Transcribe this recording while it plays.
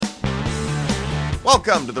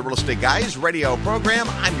Welcome to the Real Estate Guys radio program.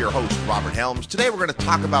 I'm your host, Robert Helms. Today we're going to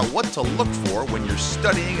talk about what to look for when you're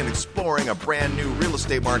studying and exploring a brand new real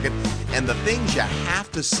estate market and the things you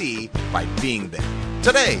have to see by being there.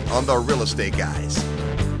 Today on the Real Estate Guys.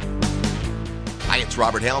 Hi, it's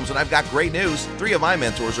Robert Helms, and I've got great news. 3 of my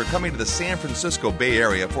mentors are coming to the San Francisco Bay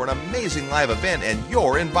Area for an amazing live event, and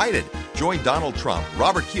you're invited. Join Donald Trump,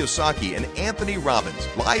 Robert Kiyosaki, and Anthony Robbins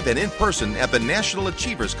live and in person at the National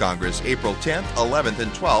Achievers Congress, April 10th, 11th,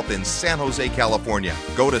 and 12th in San Jose, California.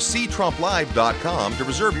 Go to ctrumplive.com to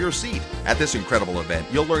reserve your seat. At this incredible event,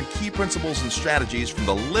 you'll learn key principles and strategies from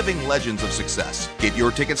the living legends of success. Get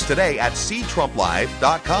your tickets today at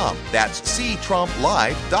ctrumplive.com. That's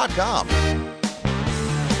ctrumplive.com.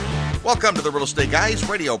 Welcome to the Real Estate Guys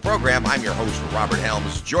radio program. I'm your host, Robert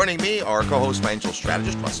Helms. Joining me, our co-host, financial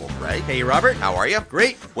strategist, Russell Gray. Hey, Robert. How are you?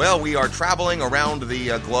 Great. Well, we are traveling around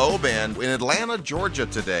the globe and in Atlanta, Georgia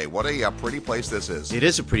today. What a pretty place this is. It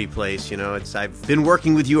is a pretty place. You know, I've been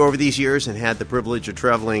working with you over these years and had the privilege of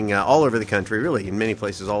traveling all over the country, really, in many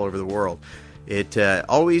places all over the world. It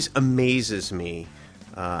always amazes me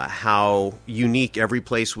how unique every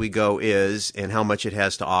place we go is and how much it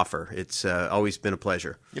has to offer. It's always been a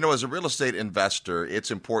pleasure. You know, as a real estate investor, it's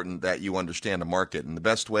important that you understand the market. And the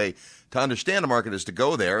best way to understand the market is to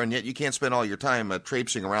go there, and yet you can't spend all your time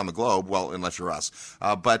traipsing around the globe, well, unless you're us.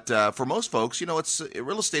 But for most folks, you know,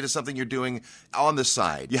 real estate is something you're doing on the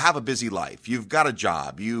side. You have a busy life. You've got a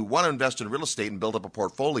job. You want to invest in real estate and build up a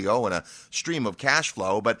portfolio and a stream of cash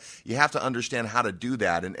flow, but you have to understand how to do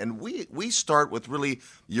that. And we start with really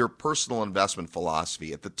your personal investment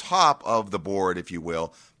philosophy. At the top of the board, if you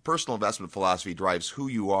will, personal investment philosophy drives who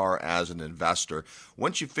you are as an investor.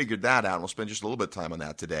 Once you've figured that out, and we'll spend just a little bit of time on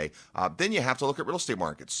that today, then you have to look at real estate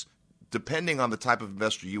markets. Depending on the type of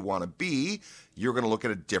investor you want to be, you're going to look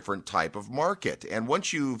at a different type of market. And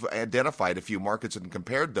once you've identified a few markets and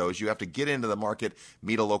compared those, you have to get into the market,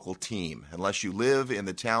 meet a local team. Unless you live in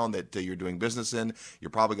the town that you're doing business in, you're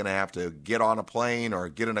probably going to have to get on a plane or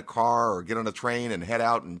get in a car or get on a train and head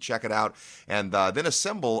out and check it out and then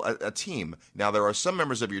assemble a team. Now, there are some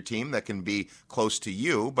members of your team that can be close to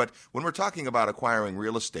you, but when we're talking about acquiring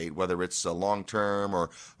real estate, whether it's long-term or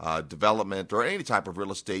development or any type of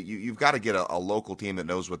real estate, you've got to get a local team that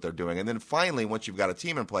knows what they're doing. And then finally, once you've got a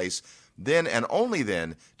team in place, then and only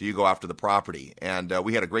then do you go after the property. And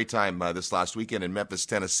we had a great time this last weekend in Memphis,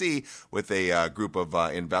 Tennessee, with a group of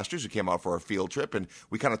investors who came out for a field trip, and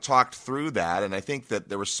we kind of talked through that. And I think that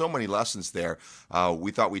there were so many lessons there.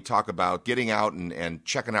 We thought we'd talk about getting out and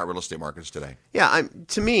checking out real estate markets today. Yeah,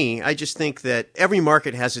 to me, I just think that every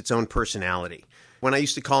market has its own personality. When I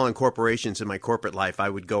used to call on corporations in my corporate life, I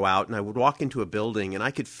would go out and I would walk into a building and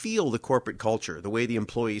I could feel the corporate culture, the way the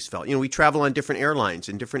employees felt. You know, we travel on different airlines,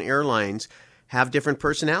 and different airlines have different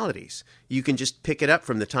personalities. You can just pick it up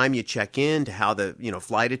from the time you check in to how the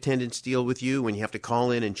flight attendants deal with you when you have to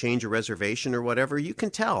call in and change a reservation or whatever. You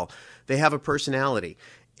can tell they have a personality.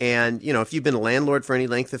 And, you know, if you've been a landlord for any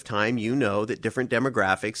length of time, you know that different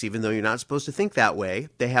demographics, even though you're not supposed to think that way,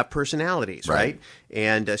 they have personalities, right?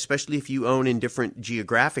 And especially if you own in different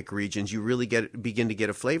geographic regions, you really begin to get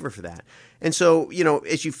a flavor for that. And so, you know,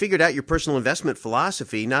 as you figured out your personal investment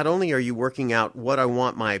philosophy, not only are you working out what I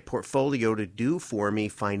want my portfolio to do for me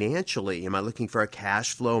financially, am I looking for a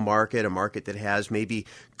cash flow market, a market that has maybe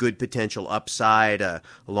good potential upside, a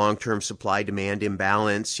long-term supply-demand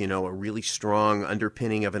imbalance, you know, a really strong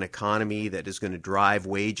underpinning of an economy that is going to drive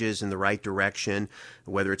wages in the right direction,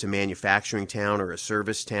 whether it's a manufacturing town or a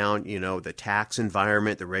service town, you know, the tax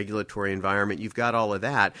environment, the regulatory environment, you've got all of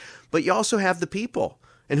that. But you also have the people.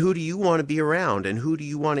 And who do you want to be around, and who do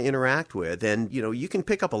you want to interact with? And, you know, you can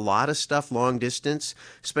pick up a lot of stuff long distance,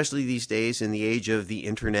 especially these days in the age of the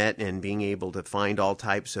internet and being able to find all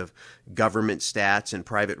types of government stats and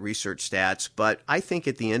private research stats. But I think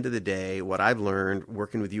at the end of the day, what I've learned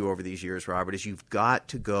working with you over these years, Robert, is you've got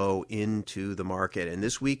to go into the market. And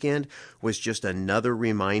this weekend was just another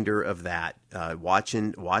reminder of that,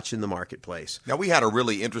 watching the marketplace. Now, we had a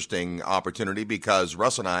really interesting opportunity because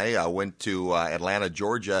Russ and I went to Atlanta,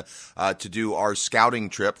 Georgia, to do our scouting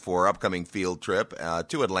trip for our upcoming field trip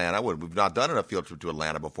to Atlanta. We've not done a field trip to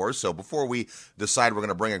Atlanta before, so before we decide we're going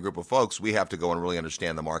to bring a group of folks, we have to go and really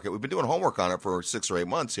understand the market. We've been doing homework on it for 6 or 8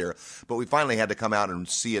 months here, but we finally had to come out and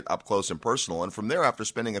see it up close and personal. And from there, after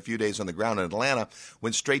spending a few days on the ground in Atlanta,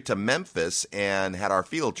 went straight to Memphis and had our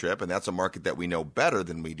field trip, and that's a market that we know better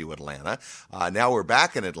than we do Atlanta. Now we're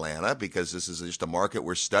back in Atlanta because this is just a market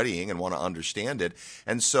we're studying and want to understand it.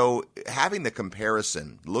 And so having the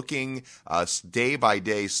comparison, looking day by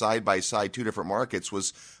day, side by side, two different markets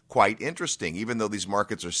was quite interesting. Even though these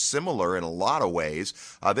markets are similar in a lot of ways,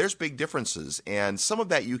 there's big differences. And some of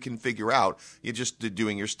that you can figure out you just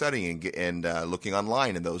doing your studying and looking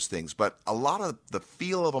online and those things. But a lot of the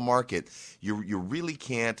feel of a market, you really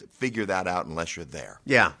can't figure that out unless you're there.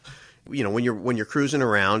 Yeah. You know, when you're cruising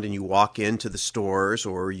around and you walk into the stores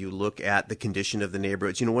or you look at the condition of the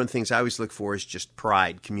neighborhoods, you know, one of the things I always look for is just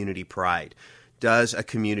pride, community pride. Does a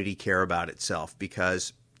community care about itself?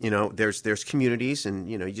 Because you know, there's communities, and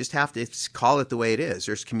you know, you just have to call it the way it is.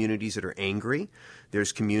 There's communities that are angry.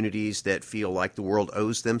 There's communities that feel like the world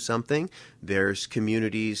owes them something. There's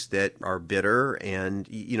communities that are bitter, and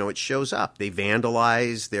you know, it shows up. They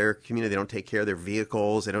vandalize their community. They don't take care of their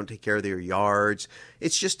vehicles. They don't take care of their yards.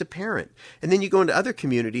 It's just apparent. And then you go into other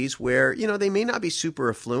communities where, you know, they may not be super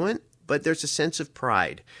affluent, but there's a sense of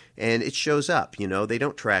pride, and it shows up. You know, they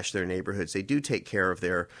don't trash their neighborhoods. They do take care of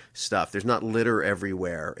their stuff. There's not litter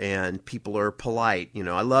everywhere, and people are polite. You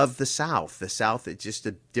know, I love the South. The South is just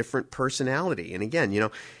a different personality. And again, you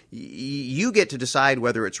know, you get to decide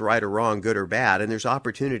whether it's right or wrong, good or bad, and there's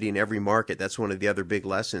opportunity in every market. That's one of the other big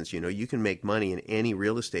lessons. You know, you can make money in any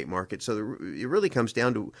real estate market. So it really comes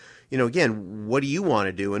down to, you know, again, what do you want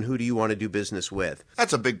to do and who do you want to do business with?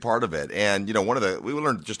 That's a big part of it. And, you know, we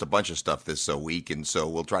learned just a bunch of stuff this week, and so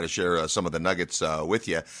we'll try to share some of the nuggets with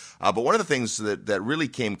you. But one of the things that really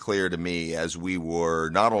came clear to me as we were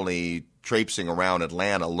not only traipsing around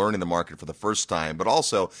Atlanta, learning the market for the first time, but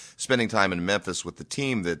also spending time in Memphis with the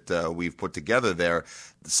team that we've put together there.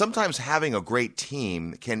 Sometimes having a great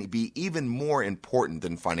team can be even more important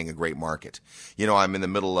than finding a great market. You know, I'm in the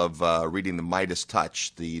middle of reading The Midas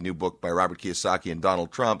Touch, the new book by Robert Kiyosaki and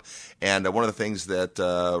Donald Trump, and one of the things that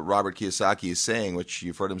Robert Kiyosaki is saying, which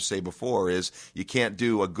you've heard him say before, is you can't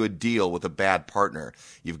do a good deal with a bad partner.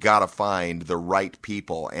 You've got to find the right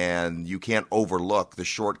people, and you can't overlook the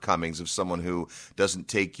shortcomings of someone who doesn't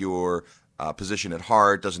take your position at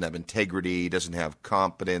heart, doesn't have integrity, doesn't have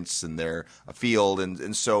competence in their field.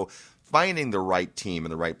 And so finding the right team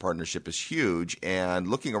and the right partnership is huge. And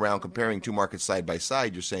looking around, comparing two markets side by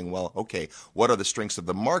side, you're saying, well, okay, what are the strengths of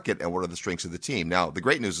the market and what are the strengths of the team? Now, the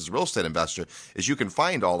great news as a real estate investor is you can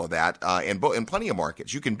find all of that in plenty of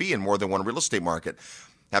markets. You can be in more than one real estate market.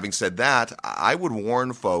 Having said that, I would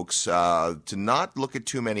warn folks to not look at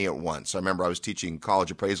too many at once. I remember I was teaching college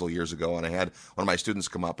appraisal years ago, and I had one of my students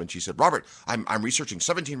come up, and she said, Robert, I'm researching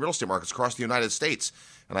 17 real estate markets across the United States.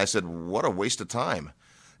 And I said, what a waste of time.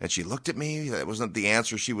 And she looked at me. That wasn't the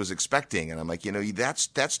answer she was expecting. And I'm like, you know, that's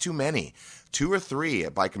too many. 2 or 3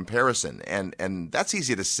 by comparison. And that's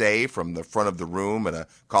easy to say from the front of the room at a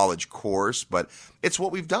college course, but it's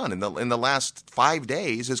what we've done in the last 5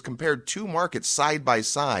 days is compared 2 markets side by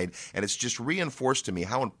side, and it's just reinforced to me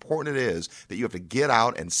how important it is that you have to get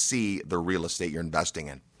out and see the real estate you're investing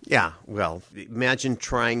in. Yeah, well, imagine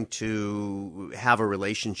trying to have a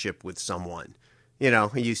relationship with someone. You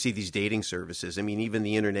know, you see these dating services. I mean, even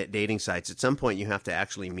the internet dating sites, at some point you have to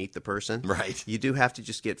actually meet the person. Right. You do have to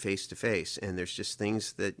just get face to face. And there's just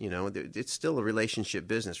things that, you know, it's still a relationship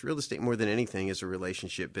business. Real estate, more than anything, is a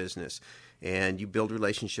relationship business. And you build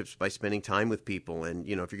relationships by spending time with people. And,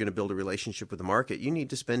 you know, if you're going to build a relationship with the market, you need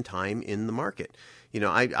to spend time in the market. You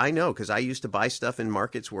know, I know because I used to buy stuff in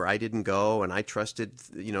markets where I didn't go, and I trusted,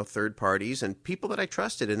 you know, third parties and people that I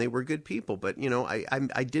trusted, and they were good people. But, you know,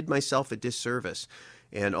 I did myself a disservice.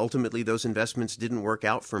 And ultimately, those investments didn't work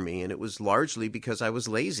out for me. And it was largely because I was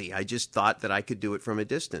lazy. I just thought that I could do it from a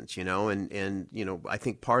distance, you know. And you know, I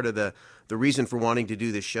think part of the reason for wanting to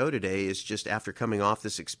do this show today is just after coming off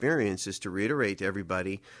this experience is to reiterate to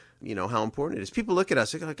everybody, you know, how important it is. People look at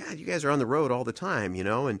us, they go, God, you guys are on the road all the time, you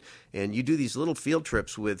know, and you do these little field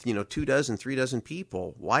trips with, you know, 2 dozen, 3 dozen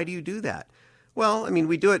people. Why do you do that? Well, I mean,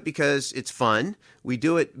 we do it because it's fun. We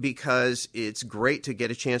do it because it's great to get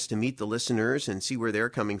a chance to meet the listeners and see where they're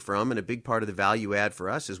coming from. And a big part of the value add for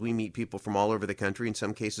us is we meet people from all over the country, in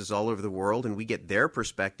some cases all over the world, and we get their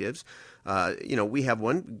perspectives. You know, we have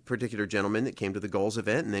one particular gentleman that came to the Goals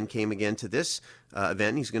event and then came again to this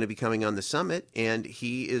event. He's going to be coming on the summit, and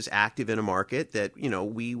he is active in a market that, you know,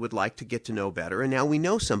 we would like to get to know better. And now we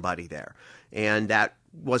know somebody there. And that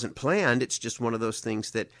wasn't planned. It's just one of those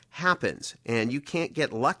things that happens. And you can't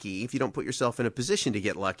get lucky if you don't put yourself in a position to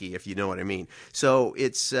get lucky, if you know what I mean. So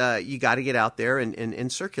it's you got to get out there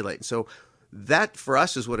and circulate. So that for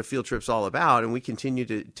us is what a field trip's all about, and we continue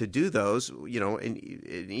to do those, and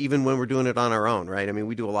even when we're doing it on our own, right? I mean,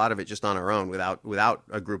 we do a lot of it just on our own without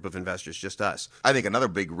a group of investors, just us. I think another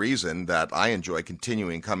big reason that I enjoy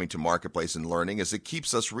continuing coming to Marketplace and learning is it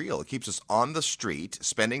keeps us real. It keeps us on the street,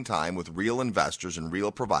 spending time with real investors and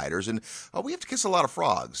real providers, and we have to kiss a lot of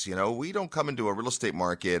frogs. We don't come into a real estate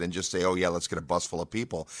market and just say, oh yeah, let's get a bus full of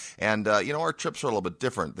people. And our trips are a little bit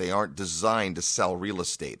different. They aren't designed to sell real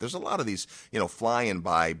estate. There's a lot of these flying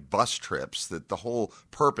by bus trips that the whole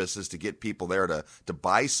purpose is to get people there to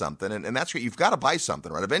buy something. And that's what you've got to buy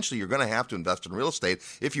something, right? Eventually you're going to have to invest in real estate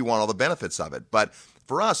if you want all the benefits of it. But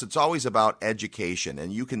for us, it's always about education,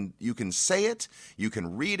 and you can say it, you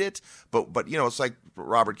can read it, but it's like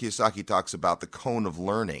Robert Kiyosaki talks about the cone of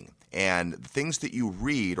learning. And things that you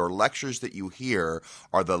read or lectures that you hear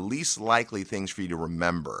are the least likely things for you to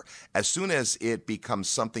remember. As soon as it becomes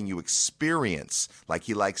something you experience, like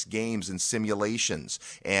he likes games and simulations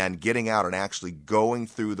and getting out and actually going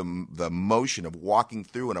through the motion of walking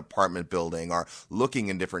through an apartment building or looking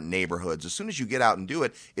in different neighborhoods, as soon as you get out and do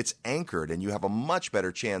it, it's anchored and you have a much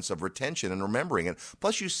better chance of retention and remembering it.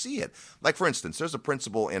 Plus you see it. Like for instance, there's a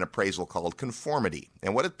principle in appraisal called conformity.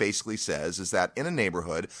 And what it basically says is that in a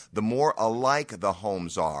neighborhood, the more alike the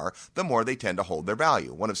homes are, the more they tend to hold their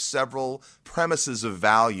value. One of several premises of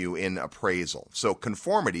value in appraisal. So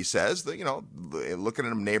conformity says that, looking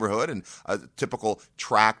at a neighborhood and a typical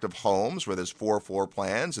tract of homes where there's 4 floor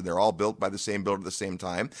plans and they're all built by the same builder at the same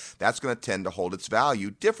time, that's going to tend to hold its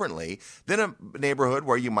value differently than a neighborhood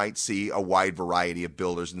where you might see a wide variety of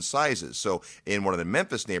builders and sizes. So in one of the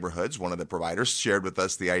Memphis neighborhoods, one of the providers shared with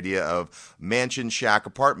us the idea of mansion shack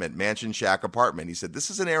apartment. He said,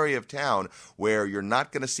 this is an area of town where you're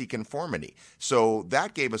not going to see conformity. So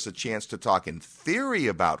that gave us a chance to talk in theory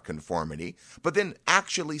about conformity, but then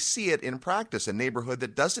actually see it in practice, a neighborhood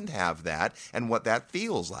that doesn't have that and what that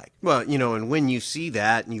feels like. Well, and when you see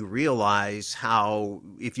that and you realize how,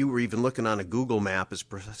 if you were even looking on a Google map, as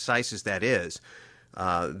precise as that is,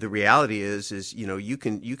 the reality is you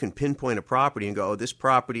can pinpoint a property and go, oh, this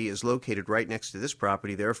property is located right next to this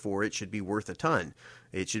property, therefore it should be worth a ton.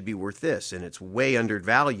 It should be worth this, and it's way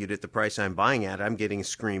undervalued at the price I'm buying at. I'm getting a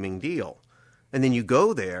screaming deal. And then you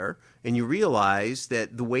go there and you realize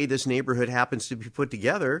that the way this neighborhood happens to be put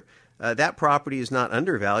together, that property is not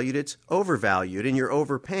undervalued, it's overvalued, and you're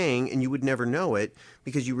overpaying, and you would never know it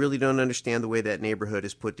because you really don't understand the way that neighborhood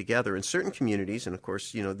is put together. In certain communities, and of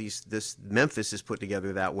course, this Memphis is put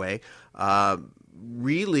together that way,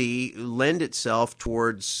 really lend itself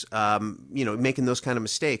towards, making those kind of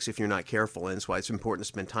mistakes if you're not careful. And that's why it's important to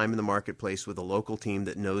spend time in the marketplace with a local team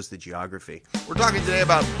that knows the geography. We're talking today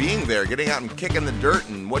about being there, getting out and kicking the dirt,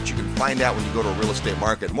 and what you can find out when you go to a real estate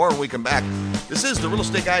market. More when we come back. This is the Real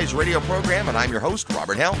Estate Guys radio program, and I'm your host,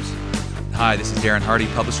 Robert Helms. Hi, this is Darren Hardy,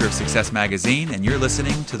 publisher of Success Magazine, and you're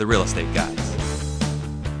listening to the Real Estate Guys.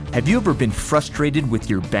 Have you ever been frustrated with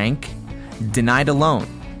your bank? Denied a loan?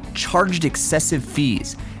 Charged excessive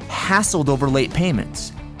fees, hassled over late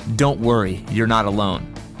payments? Don't worry, you're not alone.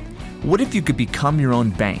 What if you could become your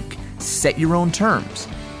own bank, set your own terms?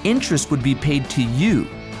 Interest would be paid to you.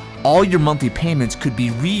 All your monthly payments could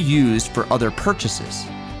be reused for other purchases.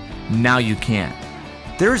 Now you can.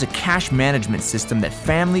 There is a cash management system that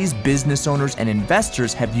families, business owners, and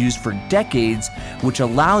investors have used for decades, which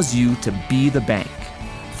allows you to be the bank.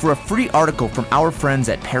 For a free article from our friends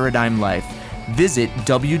at Paradigm Life, visit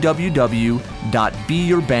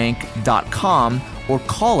www.beyourbank.com or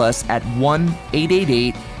call us at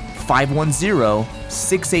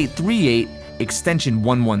 1-888-510-6838, extension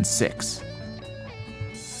 116.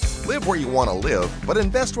 Live where you want to live, but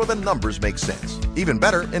invest where the numbers make sense. Even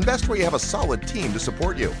better, invest where you have a solid team to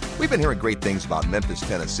support you. We've been hearing great things about Memphis,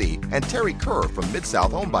 Tennessee, and Terry Kerr from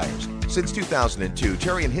Mid-South Home Buyers. Since 2002,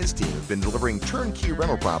 Terry and his team have been delivering turnkey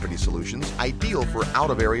rental property solutions ideal for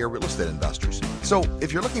out-of-area real estate investors. So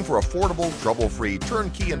if you're looking for affordable, trouble-free,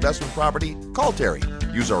 turnkey investment property, call Terry.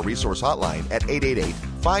 Use our resource hotline at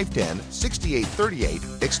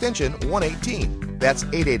 888-510-6838, extension 118. That's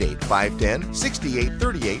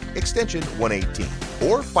 888-510-6838, extension 118.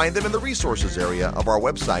 Or find them in the resources area of our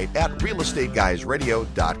website at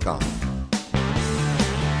realestateguysradio.com.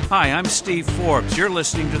 Hi, I'm Steve Forbes. You're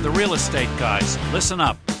listening to The Real Estate Guys. Listen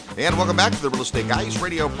up. And welcome back to the Real Estate Guys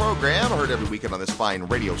radio program. Heard every weekend on this fine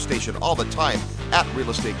radio station all the time at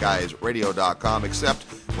realestateguysradio.com, except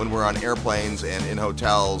when we're on airplanes and in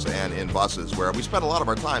hotels and in buses, where we spend a lot of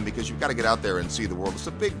our time because you've got to get out there and see the world. It's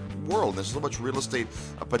a big world. There's so much real estate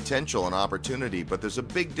potential and opportunity, but there's a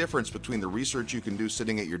big difference between the research you can do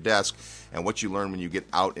sitting at your desk and what you learn when you get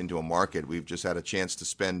out into a market. We've just had a chance to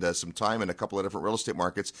spend some time in a couple of different real estate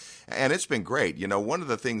markets, and it's been great. You know, one of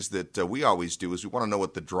the things that we always do is we want to know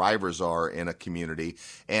what the drivers are in a community,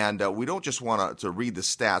 and we don't just want to read the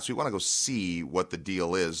stats. We want to go see what the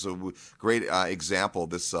deal is. So, great example,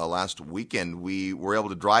 this last weekend, we were able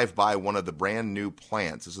to drive by one of the brand new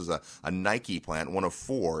plants. This is a Nike plant, one of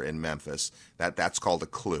 4 in Memphis. That's called a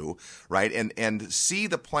Clue, right? And see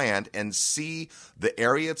the plant and see the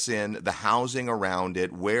area it's in, the housing around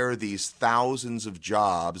it, where these thousands of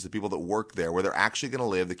jobs, the people that work there, where they're actually going to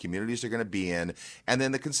live, the communities they're going to be in, and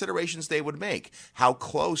then the considerations they would make. How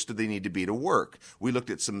close do they need to be to work? We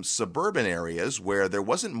looked at some suburban areas where there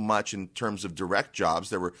wasn't much in terms of direct jobs.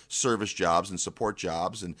 There were service jobs and support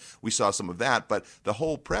jobs, and we saw some of that. But the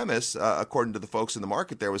whole premise, according to the folks in the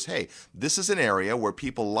market there, was, hey, this is an area where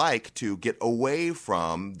people like to get away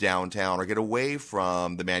from downtown or get away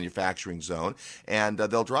from the manufacturing zone, and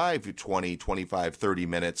they'll drive 20, 25, 30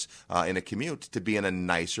 minutes in a commute to be in a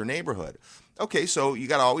nicer neighborhood. Okay, so you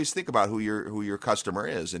got to always think about who your customer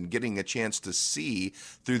is, and getting a chance to see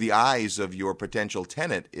through the eyes of your potential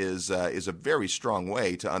tenant is a very strong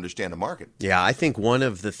way to understand a market. Yeah, I think one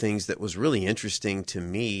of the things that was really interesting to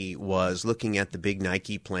me was looking at the big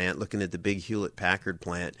Nike plant, looking at the big Hewlett-Packard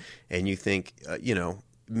plant, and you think,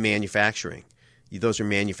 manufacturing. Those are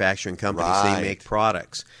manufacturing companies. Right. They make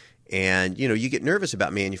products. And, you get nervous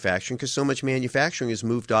about manufacturing because so much manufacturing has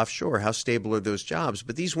moved offshore. How stable are those jobs?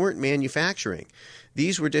 But these weren't manufacturing.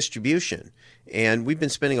 These were distribution. And we've been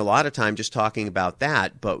spending a lot of time just talking about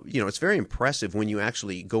that. But, it's very impressive when you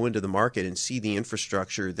actually go into the market and see the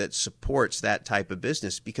infrastructure that supports that type of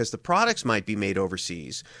business, because the products might be made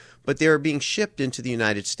overseas, but they're being shipped into the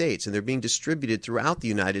United States, and they're being distributed throughout the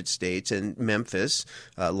United States. And Memphis,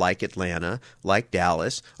 like Atlanta, like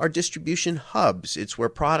Dallas, are distribution hubs. It's where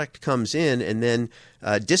product comes in and then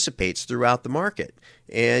dissipates throughout the market.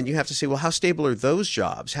 And you have to say, well, how stable are those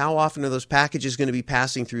jobs? How often are those packages going to be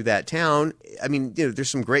passing through that town? I mean,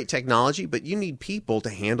 there's some great technology, but you need people to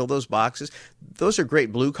handle those boxes. Those are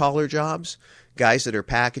great blue-collar jobs. Guys that are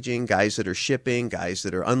packaging, guys that are shipping, guys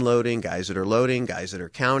that are unloading, guys that are loading, guys that are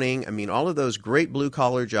counting. I mean, all of those great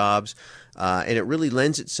blue-collar jobs. And it really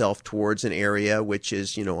lends itself towards an area which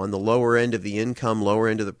is, on the lower end of the income, lower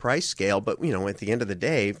end of the price scale. But, at the end of the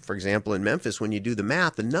day, for example, in Memphis, when you do the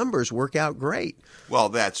math, the numbers work out great. Well,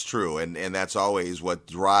 that's true. And that's always what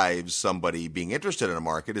drives somebody being interested in a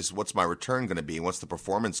market is, what's my return going to be? What's the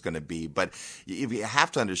performance going to be? But you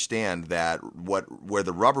have to understand that where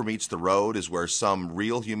the rubber meets the road is where some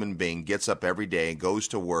real human being gets up every day and goes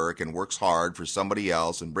to work and works hard for somebody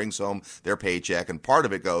else and brings home their paycheck. And part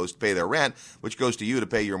of it goes to pay their rent, which goes to you to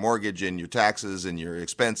pay your mortgage and your taxes and your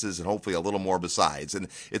expenses and hopefully a little more besides. And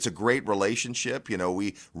it's a great relationship.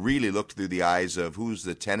 We really looked through the eyes of who's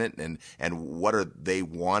the tenant and what are they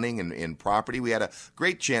wanting in property. We had a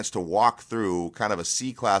great chance to walk through kind of a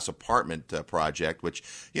C-class apartment project, which,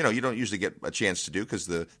 you don't usually get a chance to do because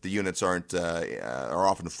the units are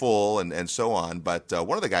often full and so on. But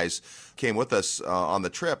one of the guys came with us on the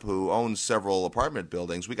trip who owns several apartment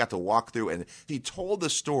buildings. We got to walk through, and he told the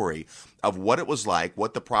story of what it was like,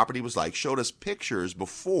 what the property was like, showed us pictures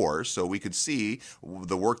before so we could see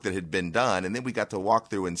the work that had been done, and then we got to walk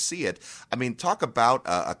through and see it. I mean, talk about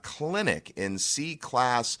a clinic in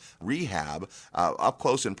C-class rehab up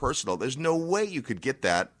close and personal. There's no way you could get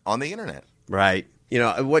that on the internet. Right.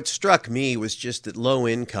 What struck me was just that low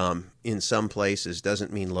income in some places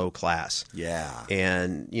doesn't mean low class. Yeah.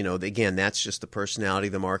 And, again, that's just the personality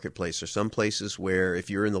of the marketplace. There's some places where if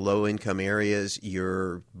you're in the low income areas,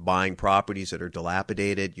 you're buying properties that are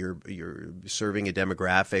dilapidated. You're serving a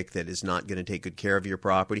demographic that is not going to take good care of your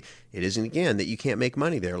property. It isn't, again, that you can't make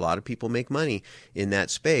money there. A lot of people make money in that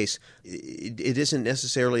space. It isn't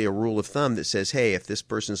necessarily a rule of thumb that says, hey, if this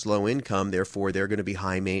person's low income, therefore they're going to be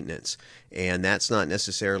high maintenance. And that's not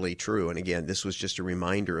necessarily true. And again, this was just a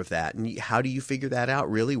reminder of that. And how do you figure that out,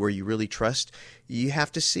 really, where you really trust? You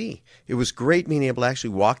have to see. It was great being able to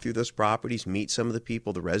actually walk through those properties, meet some of the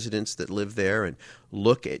people, the residents that live there, and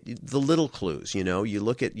look at the little clues. You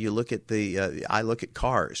look at I look at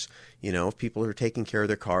cars. If people are taking care of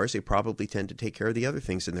their cars, they probably tend to take care of the other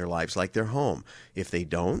things in their lives, like their home. If they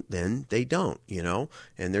don't, then they don't.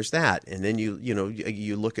 And there's that. And then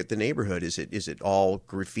you look at the neighborhood. Is it all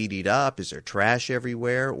graffitied up? Is there trash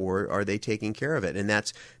everywhere, or are they taking care of it? And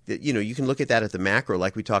that's you can look at that at the macro,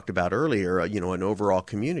 like we talked about earlier, an overall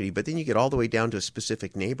community, but then you get all the way down to a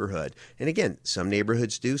specific neighborhood. And again, some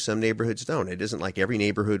neighborhoods do, some neighborhoods don't. It isn't like every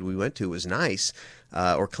neighborhood we went to was nice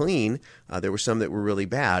or clean. There were some that were really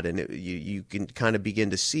bad, and you can kind of begin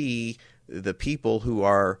to see the people who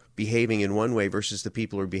are behaving in one way versus the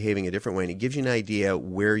people who are behaving a different way. And it gives you an idea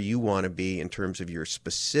where you want to be in terms of your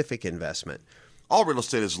specific investment. All real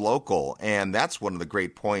estate is local, and that's one of the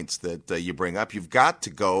great points that you bring up. You've got to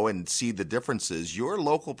go and see the differences. Your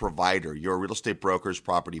local provider, your real estate brokers,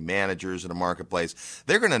 property managers in a marketplace,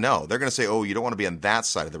 they're going to know. They're going to say, oh, you don't want to be on that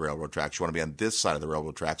side of the railroad tracks. You want to be on this side of the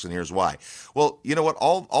railroad tracks, and here's why. Well, you know what?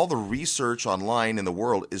 All the research online in the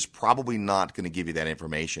world is probably not going to give you that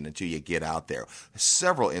information until you get out there.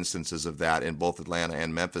 Several instances of that in both Atlanta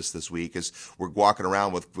and Memphis this week as we're walking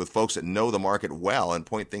around with folks that know the market well and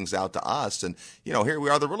point things out to us. And here we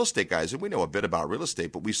are, the real estate guys, and we know a bit about real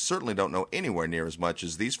estate, but we certainly don't know anywhere near as much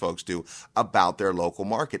as these folks do about their local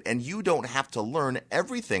market. And you don't have to learn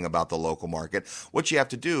everything about the local market. What you have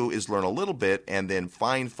to do is learn a little bit and then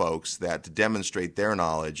find folks that demonstrate their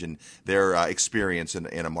knowledge and their experience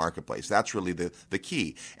in a marketplace. That's really the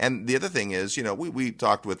key. And the other thing is, we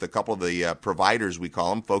talked with a couple of the providers, we call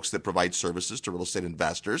them, folks that provide services to real estate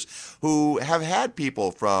investors who have had people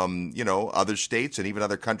from, other states and even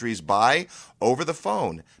other countries buy over the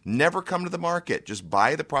phone, never come to the market, just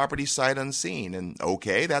buy the property sight unseen. And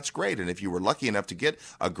okay, that's great. And if you were lucky enough to get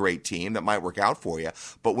a great team, that might work out for you.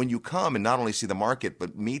 But when you come and not only see the market,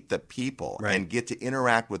 but meet the people and get to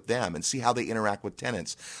interact with them and see how they interact with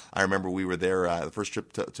tenants. I remember we were there, the first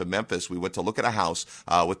trip to Memphis, we went to look at a house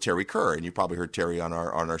with Terry Kerr. And you probably heard Terry on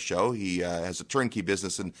our show. He has a turnkey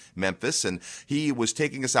business in Memphis, and he was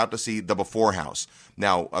taking us out to see the before house.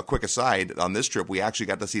 Now, a quick aside, on this trip, we actually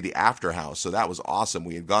got to see the after house. So that was awesome.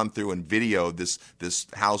 We had gone through and videoed this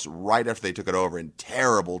house right after they took it over in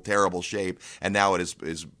terrible, terrible shape, and now it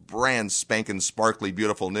is brand spanking, sparkly,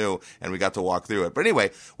 beautiful new, and we got to walk through it. But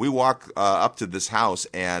anyway, we walk up to this house,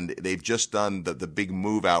 and they've just done the big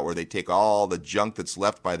move out where they take all the junk that's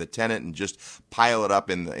left by the tenant and just pile it up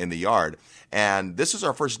in the yard. And this is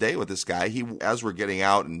our first day with this guy. As we're getting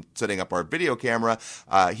out and setting up our video camera,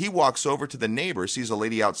 he walks over to the neighbor, sees a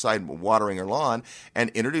lady outside watering her lawn, and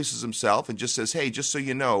introduces himself and just says, hey, just so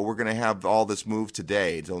you know, we're going to have all this moved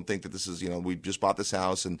today. Don't think that this is, we just bought this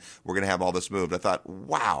house and we're going to have all this moved. I thought,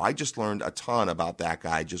 wow, I just learned a ton about that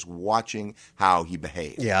guy just watching how he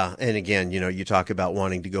behaved. Yeah, and again, you talk about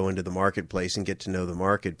wanting to go into the marketplace and get to know the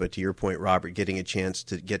market, but to your point, Robert, getting a chance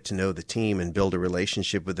to get to know the team and build a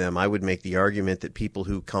relationship with them, I would make the argument that people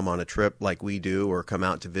who come on a trip like we do or come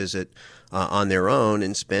out to visit on their own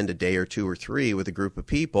and spend a day or two or three with a group of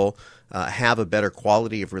people have a better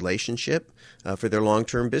quality of relationship for their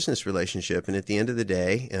long-term business relationship. And at the end of the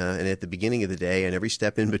day, and at the beginning of the day, and every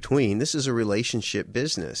step in between, this is a relationship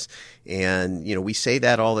business. And, we say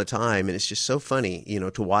that all the time, and it's just so funny,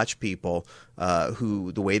 to watch people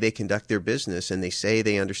who, the way they conduct their business, and they say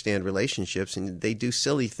they understand relationships, and they do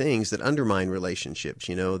silly things that undermine relationships,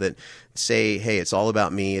 that say, hey, it's all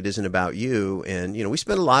about me, it isn't about you. And, we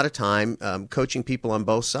spend a lot of time coaching people on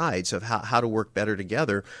both sides of how to work better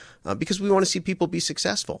together. Because we want to see people be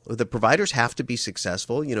successful. The providers have to be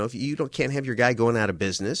successful. If you can't have your guy going out of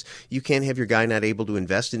business, you can't have your guy not able to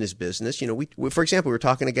invest in his business. We for example, we were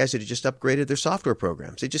talking to guys that had just upgraded their software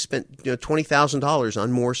programs. They just spent $20,000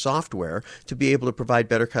 on more software to be able to provide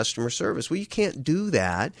better customer service. Well, you can't do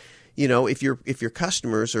that. If your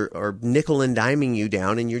customers are nickel and diming you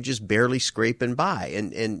down and you're just barely scraping by,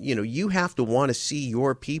 and you have to want to see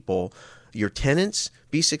your people, your tenants,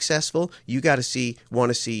 be successful. You got to want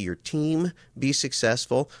to see your team be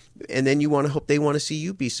successful, and then you want to hope they want to see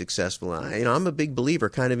you be successful. I'm a big believer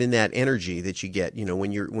kind of in that energy that you get,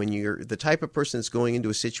 when you're the type of person that's going into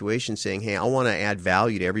a situation saying, hey, I want to add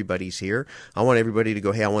value to everybody's here. I want everybody to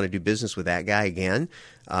go, hey, I want to do business with that guy again.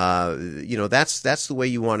 That's the way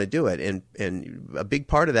you want to do it. And a big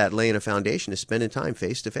part of that laying a foundation is spending time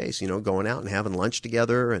face to face, going out and having lunch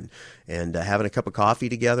together and having a cup of coffee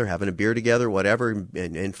together, having a beer together, whatever,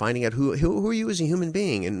 and finding out who are you as a human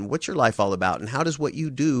being and what's your life all about and how does what you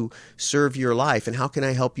do serve your life and how can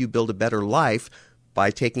I help you build a better life by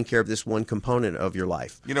taking care of this one component of your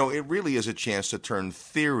life. It really is a chance to turn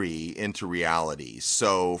theory into reality.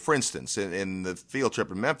 So, for instance, in the field trip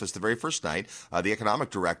in Memphis, the very first night, the economic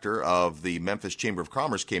director of the Memphis Chamber of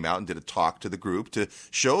Commerce came out and did a talk to the group to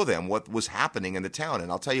show them what was happening in the town. And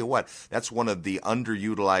I'll tell you what, that's one of the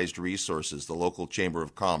underutilized resources, the local Chamber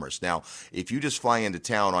of Commerce. Now, if you just fly into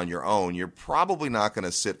town on your own, you're probably not going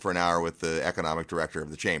to sit for an hour with the economic director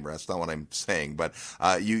of the chamber. That's not what I'm saying. But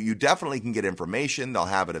you definitely can get information. information. They'll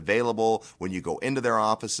have it available when you go into their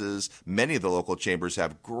offices. Many of the local chambers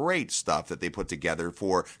have great stuff that they put together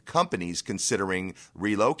for companies considering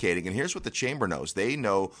relocating. And here's what the chamber knows. They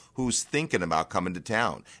know who's thinking about coming to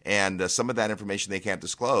town. And some of that information they can't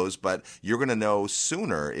disclose, but you're going to know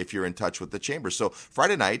sooner if you're in touch with the chamber. So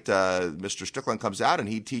Friday night, Mr. Strickland comes out and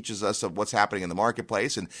he teaches us of what's happening in the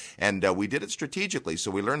marketplace. And we did it strategically.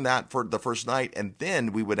 So we learned that for the first night. And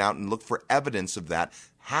then we went out and looked for evidence of that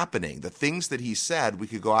happening. The things that he said, we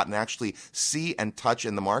could go out and actually see and touch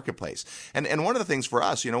in the marketplace. And one of the things for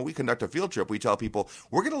us, we conduct a field trip. We tell people,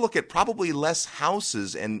 we're going to look at probably less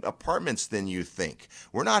houses and apartments than you think.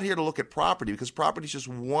 We're not here to look at property because property is just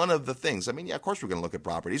one of the things. I mean, yeah, of course we're going to look at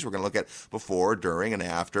properties. We're going to look at before, during, and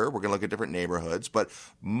after. We're going to look at different neighborhoods. But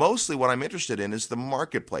mostly what I'm interested in is the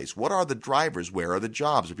marketplace. What are the drivers? Where are the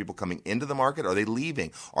jobs? Are people coming into the market? Are they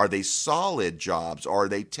leaving? Are they solid jobs? Are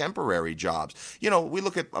they temporary jobs? We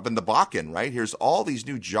look at up in the Bakken, right? Here's all these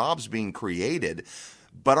new jobs being created.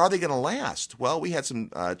 But are they going to last? Well, we had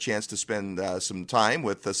some chance to spend some time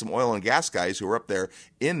with some oil and gas guys who are up there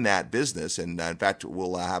in that business. And in fact,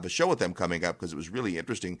 we'll have a show with them coming up because it was really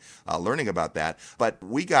interesting learning about that. But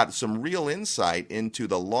we got some real insight into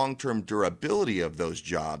the long-term durability of those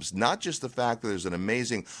jobs, not just the fact that there's an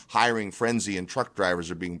amazing hiring frenzy and truck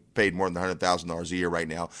drivers are being paid more than $100,000 a year right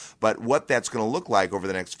now, but what that's going to look like over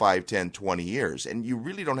the next 5, 10, 20 years. And you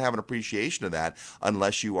really don't have an appreciation of that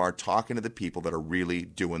unless you are talking to the people that are really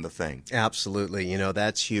doing the thing. Absolutely.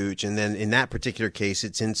 That's huge. And then in that particular case,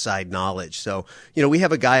 it's inside knowledge. So, we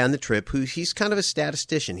have a guy on the trip who he's kind of a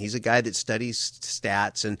statistician. He's a guy that studies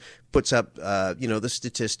stats and puts up, the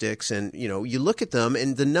statistics. And, you look at them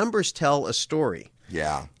and the numbers tell a story.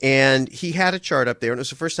 Yeah. And he had a chart up there, and it was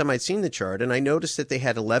the first time I'd seen the chart. And I noticed that they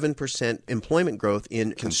had 11% employment growth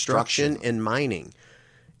in construction and mining.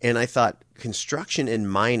 And I thought, construction and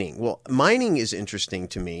mining. Well, mining is interesting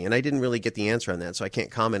to me, and I didn't really get the answer on that, so I can't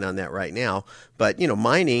comment on that right now. But,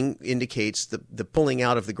 mining indicates the pulling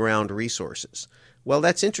out of the ground resources. Well,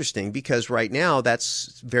 that's interesting because right now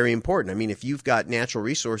that's very important. I mean, if you've got natural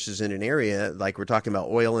resources in an area, like we're talking about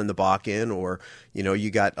oil in the Bakken, or,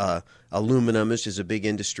 you got aluminum, which is a big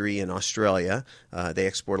industry in Australia. They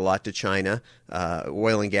export a lot to China,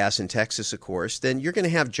 oil and gas in Texas, of course. Then you're going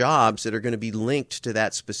to have jobs that are going to be linked to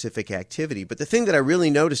that specific activity. But the thing that I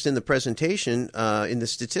really noticed in the presentation, in the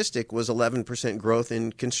statistic, was 11% growth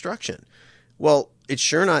in construction. Well, it's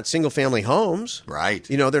sure not single-family homes. Right.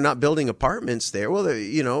 They're not building apartments there. Well,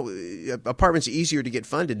 apartments are easier to get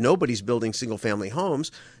funded. Nobody's building single-family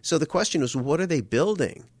homes. So the question was, what are they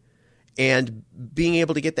building? And being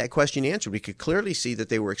able to get that question answered, we could clearly see that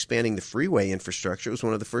they were expanding the freeway infrastructure. It was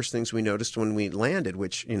one of the first things we noticed when we landed,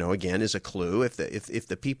 which, again, is a clue. If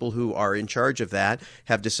the people who are in charge of that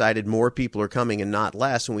have decided more people are coming and not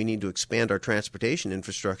less, and we need to expand our transportation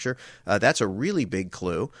infrastructure, that's a really big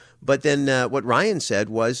clue. But then what Ryan said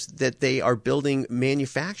was that they are building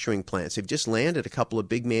manufacturing plants. They've just landed a couple of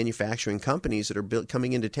big manufacturing companies that are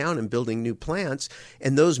coming into town and building new plants,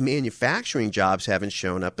 and those manufacturing jobs haven't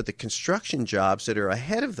shown up, but the construction jobs that are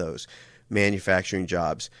ahead of those manufacturing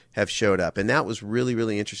jobs have showed up. And that was really,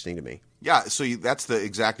 really interesting to me. Yeah, so that's the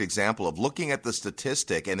exact example of looking at the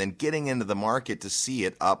statistic and then getting into the market to see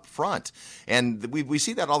it up front. And we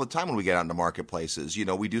see that all the time when we get out into marketplaces.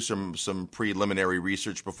 We do some preliminary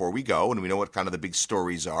research before we go, and we know what kind of the big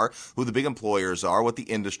stories are, who the big employers are, what the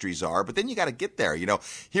industries are. But then you got to get there.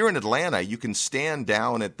 Here in Atlanta, you can stand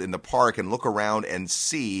down in the park and look around and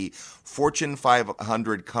see Fortune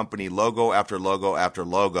 500 company logo after logo after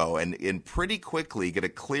logo, and pretty quickly get a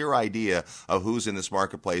clear idea of who's in this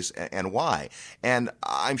marketplace and why. And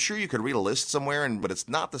I'm sure you could read a list somewhere, but it's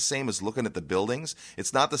not the same as looking at the buildings.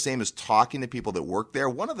 It's not the same as talking to people that work there.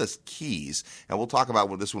 One of the keys, and we'll talk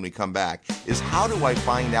about this when we come back, is how do I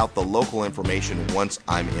find out the local information once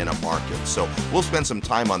I'm in a market? So we'll spend some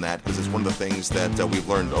time on that because it's one of the things that we've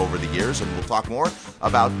learned over the years, and we'll talk more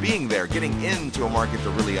about being there, getting into a market to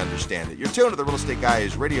really understand it. You're tuned to the Real Estate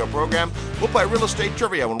Guys radio program. We'll play real estate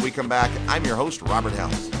trivia when we come back. I'm your host, Robert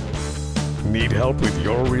Helms. Need help with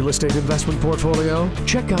your real estate investment portfolio?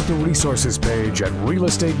 Check out the resources page at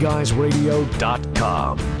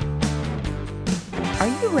realestateguysradio.com. Are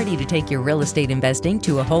you ready to take your real estate investing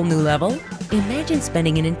to a whole new level? Imagine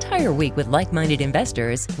spending an entire week with like-minded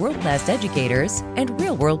investors, world-class educators, and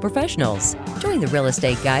real-world professionals. Join the Real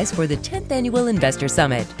Estate Guys for the 10th Annual Investor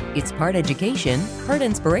Summit. It's part education, part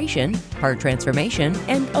inspiration, part transformation,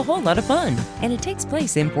 and a whole lot of fun. And it takes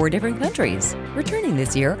place in 4 different countries. Returning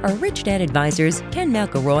this year are Rich Dad advisors Ken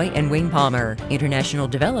McElroy and Wayne Palmer, international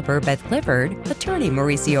developer Beth Clifford, attorney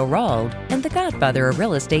Mauricio Rald, and the godfather of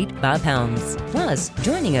real estate, Bob Helms. Plus,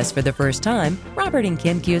 joining us for the first time, Robert and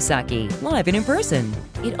Kim Kiyosaki, live and in person.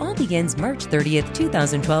 It all begins March 30th,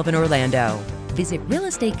 2012 in Orlando. Visit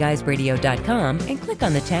realestateguysradio.com and click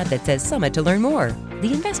on the tab that says Summit to learn more.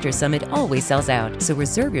 The Investor Summit always sells out, so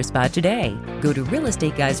reserve your spot today. Go to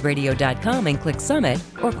realestateguysradio.com and click Summit,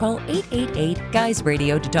 or call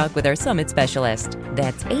 888-GUYS-RADIO to talk with our Summit specialist.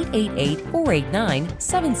 That's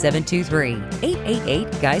 888-489-7723.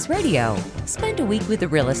 888-GUYS-RADIO. Spend a week with the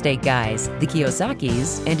Real Estate Guys, the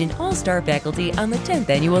Kiyosakis, and an all-star faculty on the 10th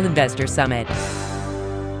Annual Investor Summit.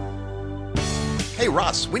 Hey,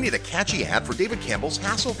 Russ, we need a catchy ad for David Campbell's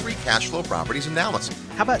hassle-free cash flow properties in Dallas.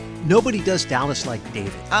 How about nobody does Dallas like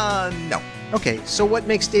David? No. Okay, so what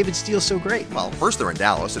makes David Steele so great? Well, first, they're in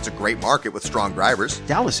Dallas. It's a great market with strong drivers.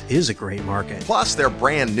 Dallas is a great market. Plus, they're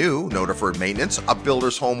brand new, no deferred maintenance, a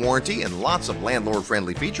builder's home warranty, and lots of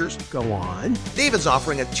landlord-friendly features. Go on. David's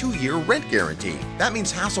offering a 2-year rent guarantee. That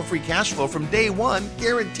means hassle-free cash flow from day one,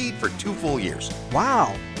 guaranteed for 2 full years.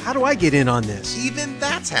 Wow. How do I get in on this? Even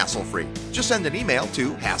that's hassle-free. Just send an email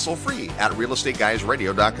to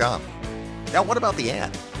hasslefree@realestateguysradio.com. Now, what about the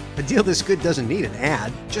ad? A deal this good doesn't need an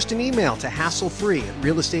ad. Just an email to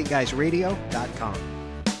hasslefree@realestateguysradio.com.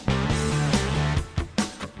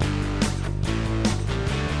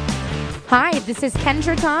 Hi, this is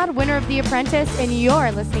Kendra Todd, winner of The Apprentice, and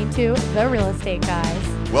you're listening to The Real Estate Guys.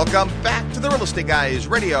 Welcome back to the Real Estate Guys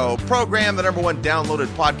radio program, the #1 downloaded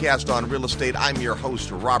podcast on real estate. I'm your host,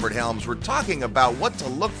 Robert Helms. We're talking about what to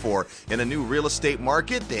look for in a new real estate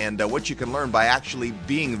market and what you can learn by actually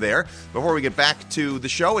being there. Before we get back to the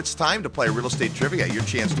show, it's time to play real estate trivia, your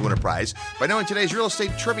chance to win a prize. By knowing today's real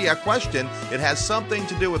estate trivia question, it has something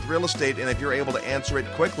to do with real estate, and if you're able to answer it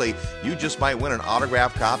quickly, you just might win an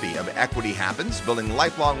autographed copy of Equity Happens, Building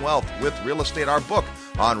Lifelong Wealth with Real Estate, our book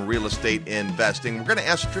on real estate investing. We're going to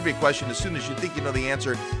ask a trivia question as soon as you think you know the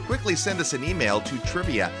answer. Quickly send us an email to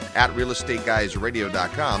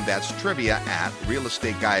trivia@realestateguysradio.com. That's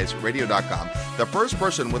trivia@realestateguysradio.com. The first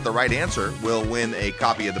person with the right answer will win a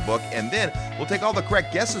copy of the book, and then we'll take all the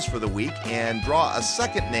correct guesses for the week and draw a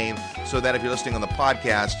second name so that if you're listening on the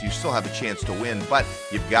podcast, you still have a chance to win, but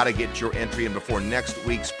you've got to get your entry in before next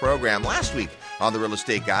week's program. Last week on the Real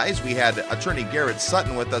Estate Guys, we had attorney Garrett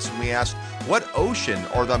Sutton with us, and we asked, what ocean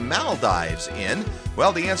are the Maldives in?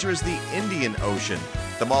 Well, the answer is the Indian Ocean.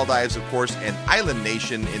 The Maldives, of course, an island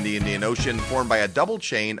nation in the Indian Ocean formed by a double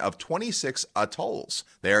chain of 26 atolls.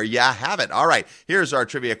 There you have it. All right, here's our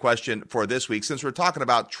trivia question for this week. Since we're talking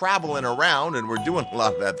about traveling around, and we're doing a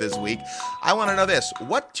lot of that this week, I want to know this.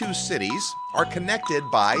 What 2 cities are connected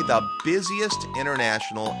by the busiest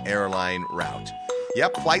international airline route?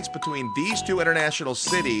 Yep, flights between these 2 international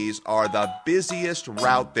cities are the busiest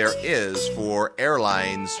route there is for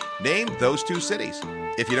airlines. Name those 2 cities.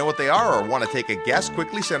 If you know what they are or want to take a guess,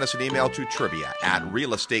 quickly send us an email to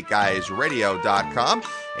trivia@realestateguysradio.com.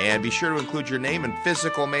 And be sure to include your name and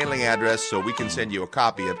physical mailing address so we can send you a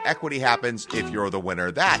copy of Equity Happens if you're the winner.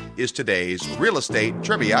 That is today's real estate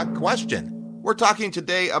trivia question. We're talking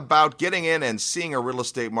today about getting in and seeing a real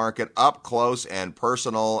estate market up close and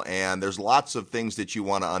personal, and there's lots of things that you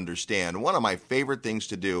want to understand. One of my favorite things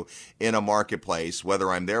to do in a marketplace,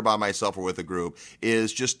 whether I'm there by myself or with a group,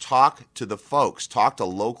 is just talk to the folks, talk to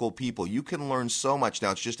local people. You can learn so much.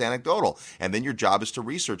 Now, it's just anecdotal, and then your job is to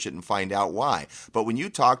research it and find out why. But when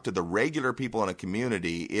you talk to the regular people in a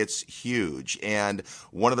community, it's huge. And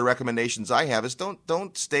one of the recommendations I have is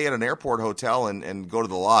don't stay at an airport hotel and go to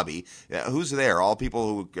the lobby. Who's there? All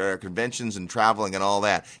people who are conventions and traveling and all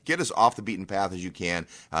that. Get as off the beaten path as you can.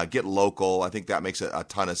 Get local. I think that makes a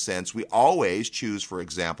ton of sense. We always choose, for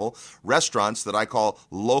example, restaurants that I call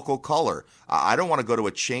local color. I don't want to go to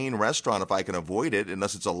a chain restaurant if I can avoid it,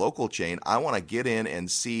 unless it's a local chain. I want to get in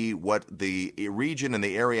and see what the region and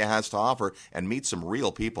the area has to offer and meet some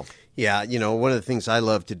real people. Yeah, one of the things I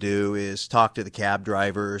love to do is talk to the cab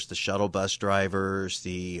drivers, the shuttle bus drivers,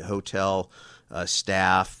 the hotel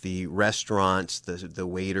staff, the restaurants, the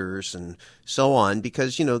waiters, and so on,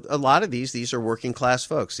 because, a lot of these are working class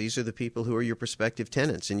folks. These are the people who are your prospective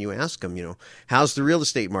tenants, and you ask them, how's the real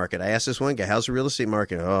estate market? I asked this one guy, how's the real estate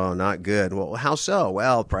market? Oh, not good. Well, how so?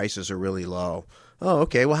 Well, prices are really low. Oh,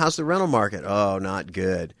 okay. Well, how's the rental market? Oh, not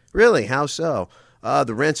good. Really? How so?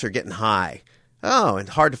 The rents are getting high. Oh, and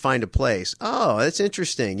hard to find a place. Oh, that's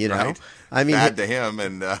interesting, you know. Right. I mean, bad to him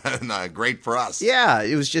and great for us. Yeah,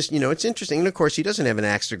 it was just, it's interesting. And of course, he doesn't have an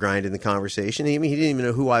axe to grind in the conversation. He didn't even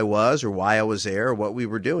know who I was or why I was there or what we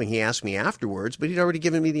were doing. He asked me afterwards, but he'd already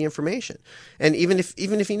given me the information. And even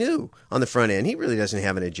if he knew on the front end, he really doesn't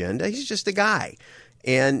have an agenda. He's just a guy.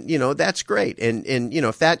 And, that's great. And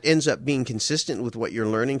if that ends up being consistent with what you're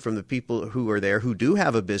learning from the people who are there who do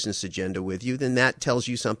have a business agenda with you, then that tells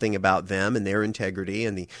you something about them and their integrity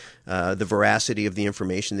and the veracity of the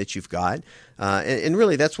information that you've got. And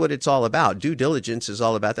really, that's what it's all about. Due diligence is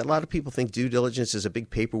all about that. A lot of people think due diligence is a big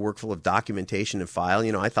paperwork full of documentation and file.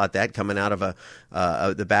 I thought that coming out of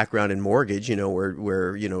the background in mortgage,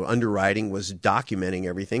 where underwriting was documenting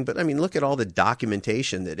everything. But I mean, look at all the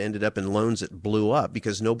documentation that ended up in loans that blew up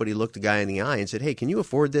because nobody looked the guy in the eye and said, "Hey, can you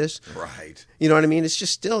afford this?" Right. You know what I mean? It's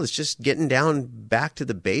just getting down back to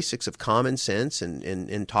the basics of common sense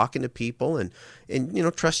and talking to people and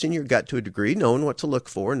trusting your gut to a degree, knowing what to look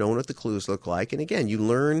for, knowing what the clues look like. And again, you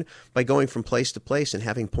learn by going from place to place and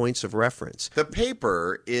having points of reference. The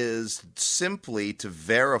paper is simply to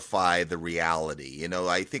verify the reality.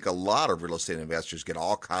 I think a lot of real estate investors get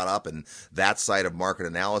all caught up in that side of market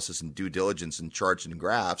analysis and due diligence and charts and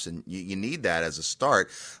graphs, and you need that as a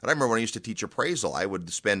start. And I remember when I used to teach appraisal, I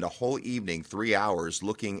would spend a whole evening, 3 hours,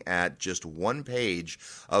 looking at just one page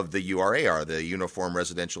of the URAR, the Uniform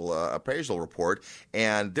Residential Appraisal Report,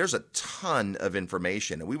 and there's a ton of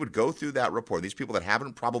information. And we would go through that report, these people that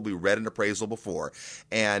haven't probably read an appraisal before,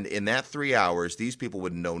 and in that 3 hours, these people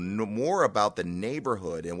would know more about the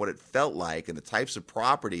neighborhood and what it felt like and the types of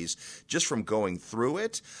properties just from going through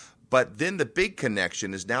it. But then the big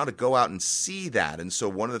connection is now to go out and see that. And so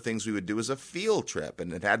one of the things we would do is a field trip,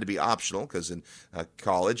 and it had to be optional because in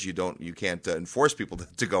college you can't enforce people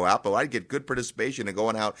to go out. But I'd get good participation in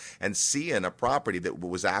going out and seeing a property that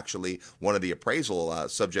was actually one of the appraisal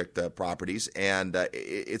subject properties, and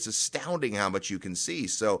it's astounding how much you can see.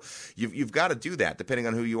 So you've got to do that depending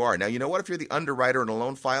on who you are. Now, you know what? If you're the underwriter in a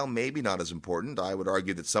loan file, maybe not as important. I would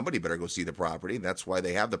argue that somebody better go see the property. That's why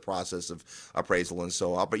they have the process of appraisal and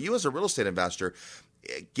so on. But you as a real estate investor,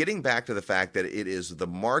 getting back to the fact that it is the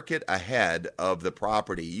market ahead of the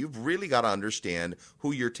property, you've really got to understand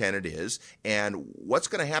who your tenant is and what's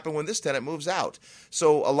going to happen when this tenant moves out.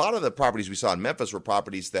 So a lot of the properties we saw in Memphis were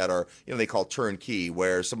properties that are, they call turnkey,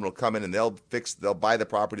 where someone will come in and they'll buy the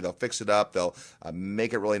property, they'll fix it up, they'll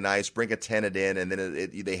make it really nice, bring a tenant in, and then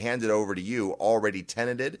they hand it over to you already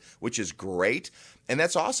tenanted, which is great. And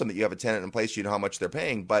that's awesome that you have a tenant in place, you know how much they're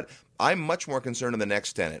paying, but I'm much more concerned in the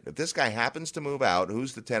next tenant. If this guy happens to move out,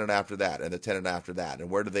 who's the tenant after that and the tenant after that, and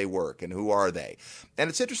where do they work and who are they? And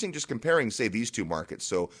it's interesting just comparing, say, these two markets.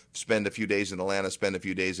 So spend a few days in Atlanta, spend a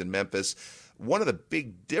few days in Memphis. One of the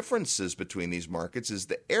big differences between these markets is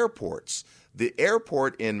the airports. The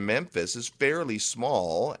airport in Memphis is fairly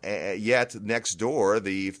small, yet next door,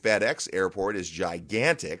 the FedEx airport is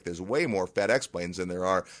gigantic. There's way more FedEx planes than there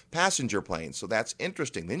are passenger planes, so that's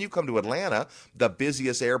interesting. Then you come to Atlanta, the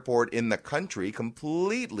busiest airport in the country,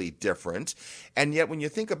 completely different. And yet when you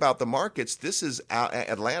think about the markets, this is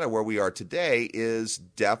Atlanta, where we are today, is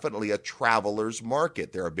definitely a traveler's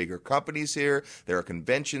market. There are bigger companies here. There are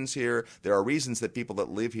conventions here. There are reasons that people that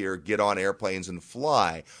live here get on airplanes and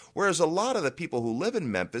fly, whereas a lot of the people who live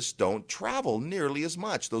in Memphis don't travel nearly as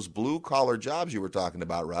much. Those blue-collar jobs you were talking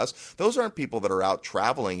about, Russ, those aren't people that are out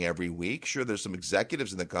traveling every week. Sure, there's some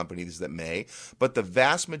executives in the companies that may, but the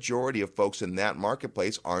vast majority of folks in that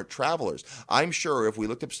marketplace aren't travelers. I'm sure if we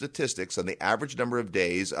looked up statistics on the average number of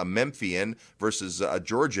days a Memphian versus a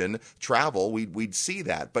Georgian travel, we'd see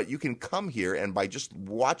that. But you can come here, and by just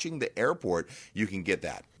watching the airport, you can get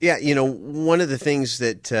that. Yeah, one of the things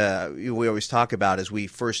that we always talk about is we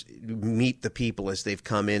first meet the people as they've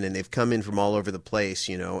come in, and they've come in from all over the place,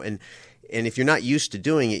 and if you're not used to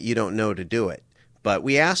doing it, you don't know to do it. But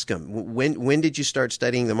we ask them, when did you start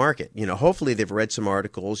studying the market? Hopefully they've read some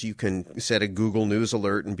articles. You can set a Google News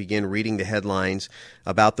alert and begin reading the headlines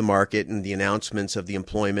about the market and the announcements of the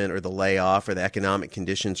employment or the layoff or the economic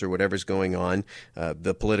conditions or whatever's going on,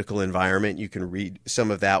 the political environment. You can read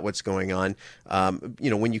some of that, what's going on.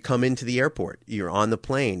 When you come into the airport, you're on the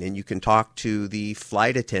plane and you can talk to the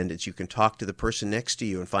flight attendants. You can talk to the person next to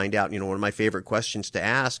you and find out, one of my favorite questions to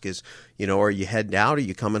ask is, are you heading out or are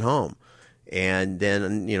you coming home? And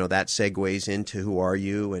then, that segues into who are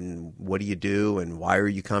you and what do you do and why are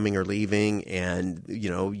you coming or leaving? And,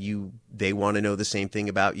 they want to know the same thing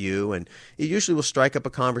about you. And it usually will strike up a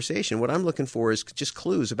conversation. What I'm looking for is just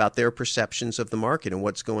clues about their perceptions of the market and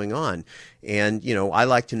what's going on. And, I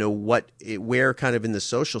like to know where kind of in the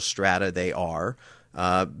social strata they are.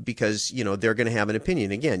 because, they're going to have an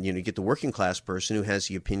opinion. Again, you get the working class person who has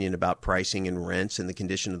the opinion about pricing and rents and the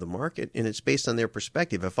condition of the market, and it's based on their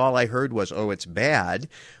perspective. If all I heard was, oh, it's bad,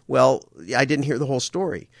 well, I didn't hear the whole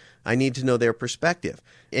story. I need to know their perspective.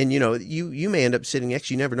 And, you may end up sitting next,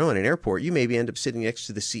 you never know, in an airport, you maybe end up sitting next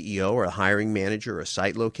to the CEO or a hiring manager or a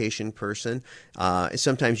site location person.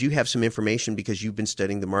 Sometimes you have some information because you've been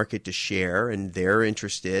studying the market to share and they're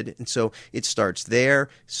interested. And so it starts there,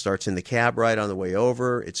 starts in the cab ride on the way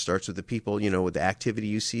over. It starts with the people, with the activity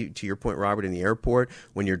you see, to your point, Robert, in the airport.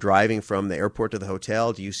 When you're driving from the airport to the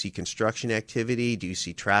hotel, do you see construction activity? Do you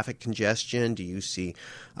see traffic congestion? Do you see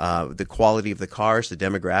the quality of the cars, the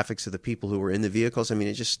demographics of the people who are in the vehicles? I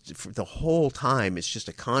mean, for the whole time, it's just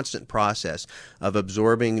a constant process of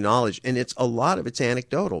absorbing knowledge. And a lot of it's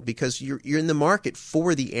anecdotal because you're in the market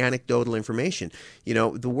for the anecdotal information.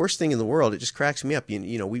 The worst thing in the world, it just cracks me up.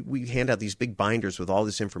 We hand out these big binders with all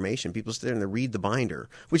this information. People sit there and they read the binder,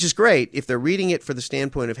 which is great if they're reading it for the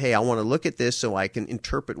standpoint of, hey, I want to look at this so I can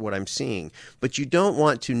interpret what I'm seeing. But you don't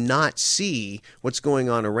want to not see what's going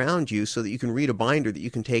on around you so that you can read a binder that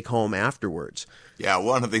you can take home afterwards. Yeah,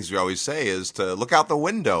 one of the things we always say is to look out the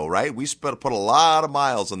window, right? We put a lot of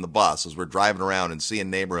miles on the bus as we're driving around and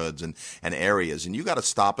seeing neighborhoods and areas, and you got to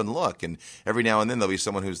stop and look. And every now and then there'll be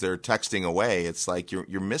someone who's there texting away. It's like you're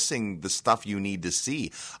missing the stuff you need to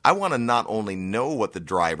see. I want to not only know what the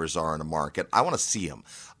drivers are in a market, I want to see them.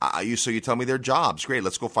 So you tell me their jobs. Great.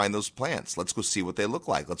 Let's go find those plants. Let's go see what they look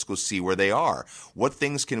like. Let's go see where they are. What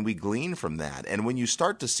things can we glean from that? And when you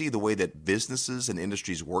start to see the way that businesses and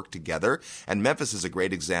industries work together, and Memphis is a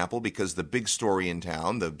great example because the big story in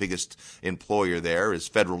town, the biggest employer there is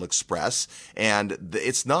Federal Express. And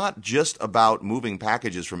it's not just about moving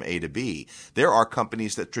packages from A to B. There are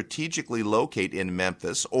companies that strategically locate in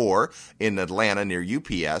Memphis or in Atlanta near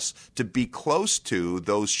UPS to be close to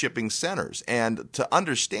those shipping centers. And to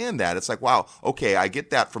understand that, it's like, wow, okay, I get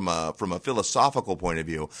that from a philosophical point of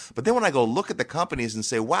view. But then when I go look at the companies and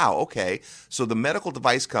say, wow, okay, so the medical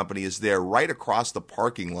device company is there right across the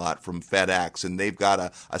parking lot from FedEx, and they've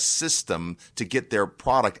got a system to get their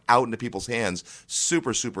product out into people's hands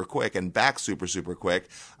super, super quick and back super, super quick.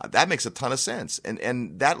 That makes a ton of sense.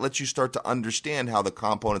 And that lets you start to understand how the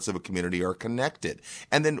components of a community are connected.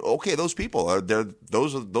 And then, okay, those people are there.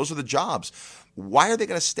 Those are the jobs. Why are they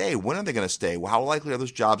going to stay? When are they going to stay? How likely are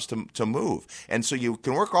those jobs to move? And so you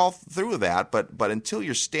can work all through that, but until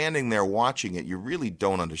you're standing there watching it, you really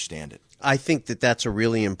don't understand it. I think that's a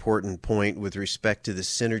really important point with respect to the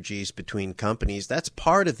synergies between companies. That's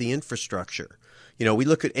part of the infrastructure. We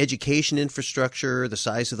look at education infrastructure, the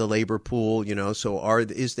size of the labor pool, so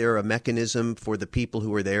is there a mechanism for the people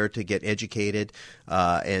who are there to get educated,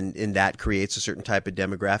 and that creates a certain type of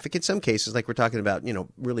demographic. In some cases, like we're talking about,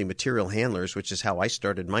 really material handlers, which is how I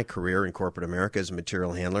started my career in corporate America as a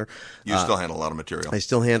material handler. You still handle a lot of material. I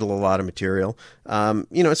still handle a lot of material.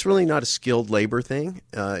 It's really not a skilled labor thing.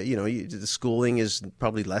 The schooling is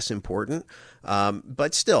probably less important.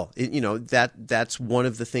 But still, that's one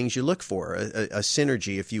of the things you look for, a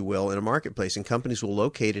synergy, if you will, in a marketplace. And companies will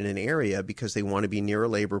locate in an area because they want to be near a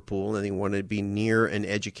labor pool and they want to be near an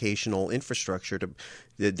educational infrastructure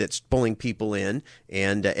that's pulling people in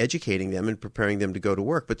and educating them and preparing them to go to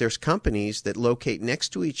work. But there's companies that locate next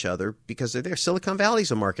to each other because they're there. Silicon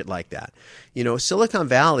Valley's a market like that. Silicon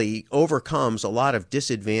Valley overcomes a lot of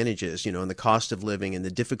disadvantages, in the cost of living and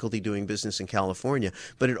the difficulty doing business in California.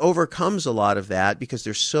 But it overcomes a lot of that because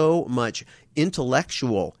there's so much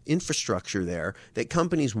intellectual infrastructure there that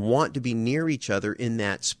companies want to be near each other in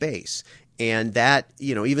that space. And that,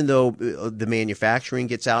 even though the manufacturing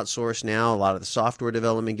gets outsourced now, a lot of the software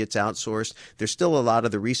development gets outsourced, there's still a lot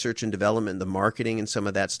of the research and development, the marketing and some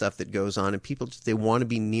of that stuff that goes on. And people, they want to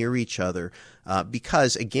be near each other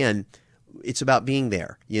because, again, it's about being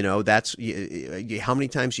there. That's how many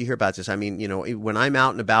times you hear about this. I mean, when I'm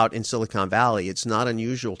out and about in Silicon Valley, it's not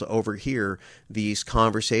unusual to overhear these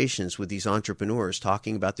conversations with these entrepreneurs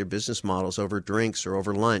talking about their business models over drinks or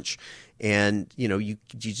over lunch. And, you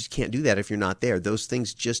just can't do that if you're not there. Those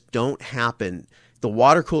things just don't happen. The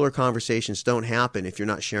water cooler conversations don't happen if you're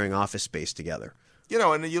not sharing office space together.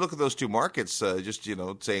 And you look at those two markets, saying,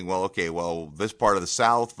 this part of the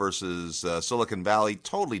South versus Silicon Valley,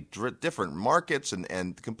 totally different markets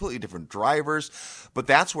and completely different drivers. But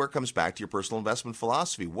that's where it comes back to your personal investment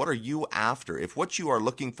philosophy. What are you after? If what you are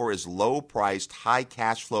looking for is low-priced,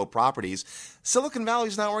 high-cash flow properties, Silicon Valley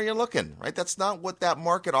is not where you're looking, right? That's not what that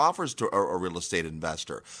market offers to a real estate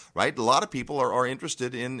investor, right? A lot of people are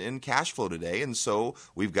interested in cash flow today, and so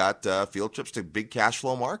we've got field trips to big cash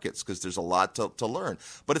flow markets because there's a lot to learn. learn.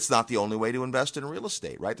 But it's not the only way to invest in real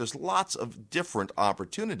estate, right? There's lots of different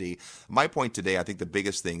opportunity. My point today, I think the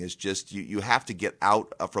biggest thing is just you have to get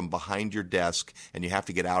out from behind your desk, and you have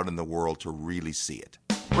to get out in the world to really see it.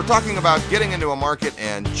 We're talking about getting into a market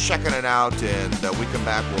and checking it out, and we come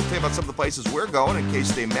back. We'll tell you about some of the places we're going in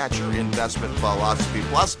case they match your investment philosophy.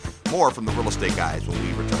 Plus, more from the Real Estate Guys when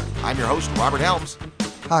we return. I'm your host, Robert Helms.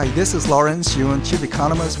 Hi, this is Lawrence Yun, Chief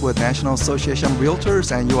Economist with National Association of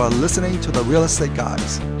Realtors, and you are listening to the Real Estate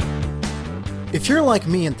Guys. If you're like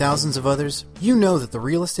me and thousands of others, you know that the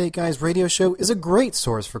Real Estate Guys radio show is a great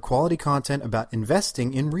source for quality content about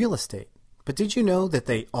investing in real estate. But did you know that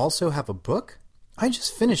they also have a book? I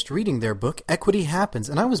just finished reading their book, Equity Happens,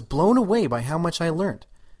 and I was blown away by how much I learned.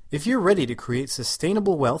 If you're ready to create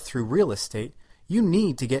sustainable wealth through real estate, you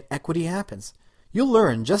need to get Equity Happens. You'll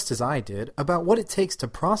learn, just as I did, about what it takes to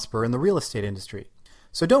prosper in the real estate industry.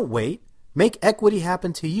 So don't wait. Make equity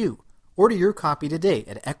happen to you. Order your copy today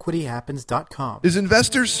at equityhappens.com. As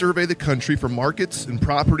investors survey the country for markets and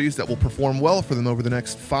properties that will perform well for them over the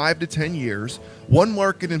next 5 to 10 years, one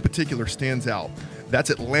market in particular stands out. That's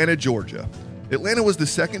Atlanta, Georgia. Atlanta was the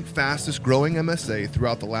second fastest growing MSA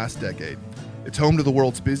throughout the last decade. It's home to the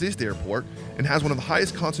world's busiest airport and has one of the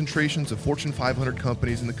highest concentrations of Fortune 500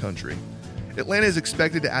 companies in the country. Atlanta is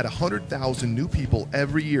expected to add 100,000 new people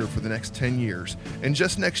every year for the next 10 years, and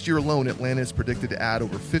just next year alone, Atlanta is predicted to add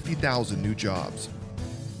over 50,000 new jobs.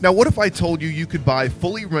 Now, what if I told you you could buy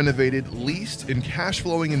fully renovated, leased, and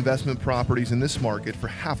cash-flowing investment properties in this market for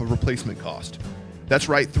half of replacement cost? That's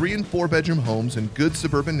right, 3 and 4 bedroom homes in good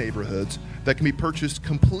suburban neighborhoods that can be purchased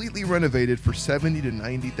completely renovated for $70,000 to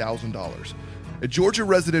 $90,000. At Georgia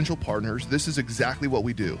Residential Partners, this is exactly what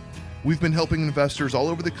we do. We've been helping investors all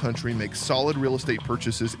over the country make solid real estate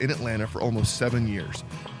purchases in Atlanta for almost 7 years.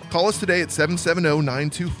 Call us today at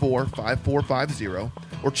 770-924-5450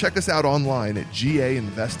 or check us out online at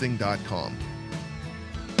gainvesting.com.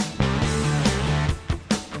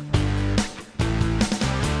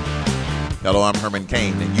 Hello, I'm Herman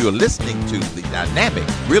Cain, and you're listening to the Dynamic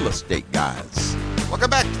Real Estate Guys. Welcome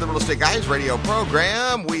back to the Real Estate Guys radio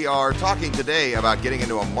program. We are talking today about getting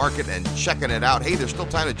into a market and checking it out. Hey, there's still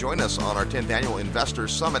time to join us on our 10th Annual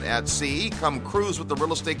Investors Summit at CE. Come cruise with the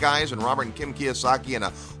Real Estate Guys and Robert and Kim Kiyosaki and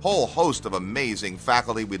a whole host of amazing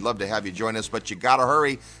faculty. We'd love to have you join us, but you got to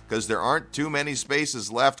hurry because there aren't too many spaces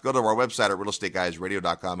left. Go to our website at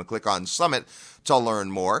realestateguysradio.com and click on Summit to learn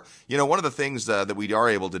more. You know, one of the things that we are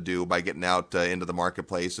able to do by getting out into the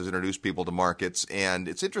marketplace is introduce people to markets. And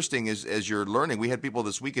it's interesting as you're learning, we had people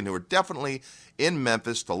this weekend who were definitely in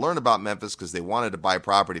Memphis to learn about Memphis because they wanted to buy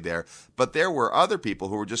property there. But there were other people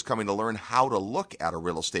who were just coming to learn how to look at a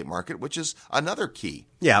real estate market, which is another key.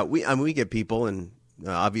 Yeah, we get people, and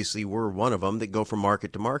obviously we're one of them, that go from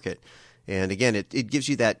market to market. And again, it gives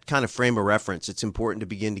you that kind of frame of reference. It's important to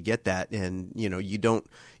begin to get that. And, you know,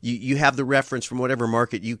 you have the reference from whatever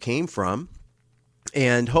market you came from.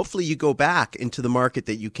 And hopefully you go back into the market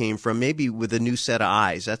that you came from, maybe with a new set of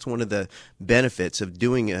eyes. That's one of the benefits of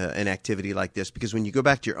doing an activity like this, because when you go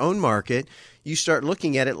back to your own market, you start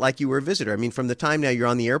looking at it like you were a visitor. I mean, from the time now you're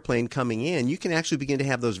on the airplane coming in, you can actually begin to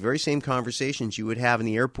have those very same conversations you would have in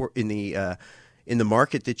the airport, in the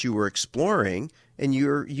market that you were exploring. And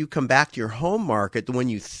you come back to your home market, the one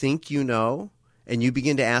you think you know, and you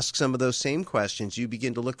begin to ask some of those same questions. You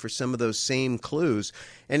begin to look for some of those same clues.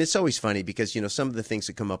 And it's always funny because, you know, some of the things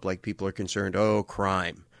that come up, like people are concerned,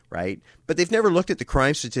 crime, right? But they've never looked at the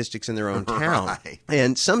crime statistics in their own town. Right.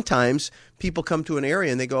 And sometimes people come to an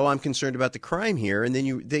area and they go, I'm concerned about the crime here. And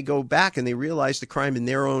then they go back and they realize the crime in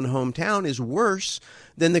their own hometown is worse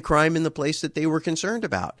than the crime in the place that they were concerned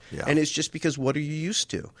about. Yeah. And it's just because, what are you used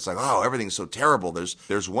to? It's like, everything's so terrible.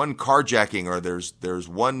 There's one carjacking or there's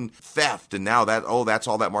one theft, and now that's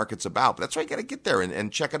all that market's about. But that's why you got to get there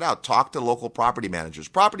and check it out. Talk to local property managers.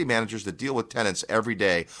 Property managers that deal with tenants every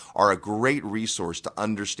day are a great resource to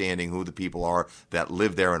understanding who the people are that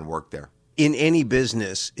live there and work there. In any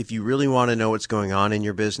business, if you really want to know what's going on in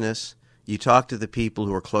your business, you talk to the people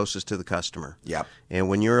who are closest to the customer. Yep. And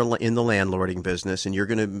when you're in the landlording business and you're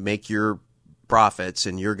going to make your profits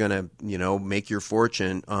and you're going to, make your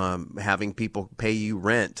fortune having people pay you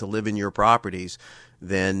rent to live in your properties,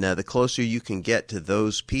 then the closer you can get to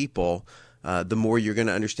those people, the more you're going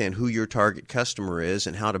to understand who your target customer is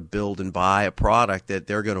and how to build and buy a product that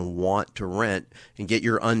they're going to want to rent and get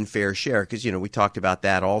your unfair share. Because, we talked about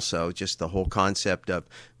that also, just the whole concept of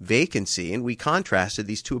vacancy. And we contrasted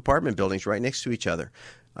these two apartment buildings right next to each other.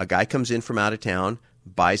 A guy comes in from out of town,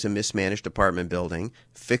 buys a mismanaged apartment building,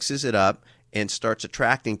 fixes it up, and starts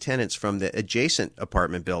attracting tenants from the adjacent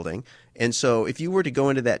apartment building. And so if you were to go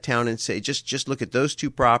into that town and say, just look at those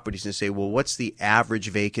two properties and say, well, what's the average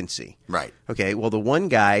vacancy? Right. Okay, well, the one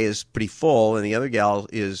guy is pretty full and the other gal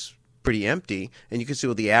is pretty empty, and you can say,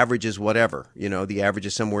 well, the average is whatever. The average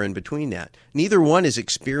is somewhere in between that. Neither one is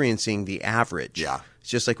experiencing the average. Yeah. It's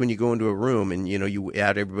just like when you go into a room and, you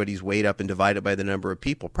add everybody's weight up and divide it by the number of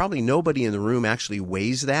people. Probably nobody in the room actually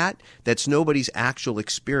weighs that. That's nobody's actual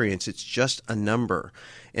experience. It's just a number.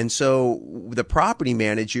 And so the property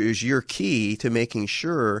manager is your key to making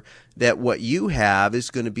sure that what you have is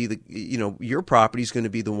going to be your property is going to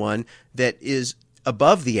be the one that is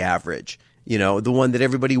above the average. The one that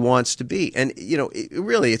everybody wants to be. And,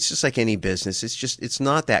 really, it's just like any business. It's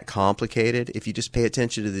not that complicated if you just pay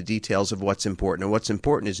attention to the details of what's important. And what's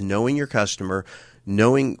important is knowing your customer,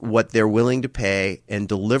 knowing what they're willing to pay, and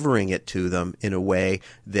delivering it to them in a way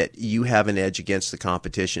that you have an edge against the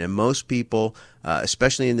competition. And most people,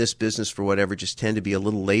 especially in this business for whatever, just tend to be a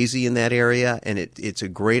little lazy in that area. And it's a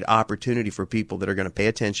great opportunity for people that are going to pay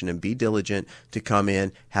attention and be diligent to come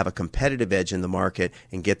in, have a competitive edge in the market,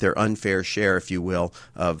 and get their unfair share, if you will,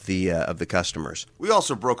 of the customers. We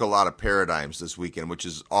also broke a lot of paradigms this weekend, which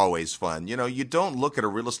is always fun. You don't look at a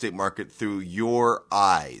real estate market through your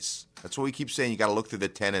eyes. That's what we keep saying. You got to look through the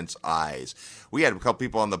tenant's eyes. We had a couple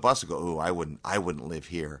people on the bus who go, "Oh, I wouldn't live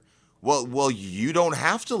here." Well, you don't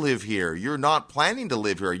have to live here. You're not planning to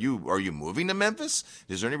live here. Are you moving to Memphis?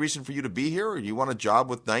 Is there any reason for you to be here? Or you want a job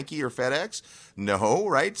with Nike or FedEx? No,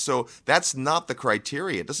 right? So that's not the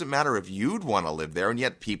criteria. It doesn't matter if you'd want to live there, and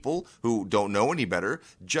yet people who don't know any better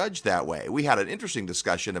judge that way. We had an interesting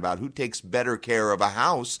discussion about who takes better care of a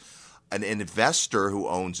house, an investor who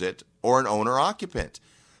owns it or an owner-occupant.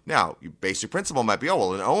 Now, your basic principle might be, an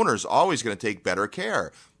owner's always going to take better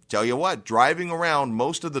care. Tell you what, driving around,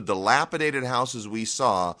 most of the dilapidated houses we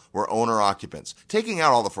saw were owner-occupants. Taking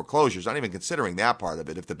out all the foreclosures, not even considering that part of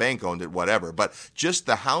it. If the bank owned it, whatever. But just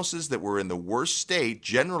the houses that were in the worst state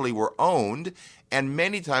generally were owned, and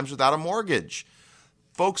many times without a mortgage.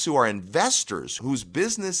 Folks who are investors, whose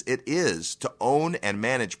business it is to own and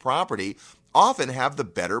manage property, often have the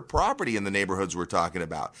better property in the neighborhoods we're talking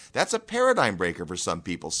about. That's a paradigm breaker for some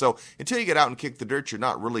people. So until you get out and kick the dirt, you're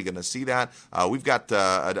not really going to see that. We've got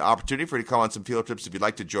an opportunity for you to come on some field trips. If you'd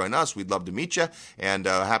like to join us, we'd love to meet you, and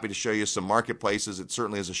happy to show you some marketplaces. It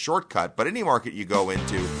certainly is a shortcut, but any market you go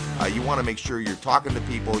into, you want to make sure you're talking to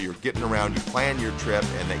people, you're getting around, you plan your trip,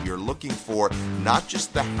 and that you're looking for not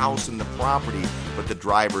just the house and the property, but the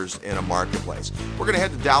drivers in a marketplace. We're going to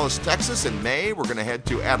head to Dallas, Texas in May. We're going to head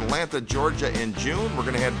to Atlanta, Georgia in June. We're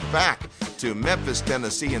going to head back to Memphis,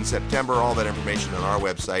 Tennessee in September. All that information on our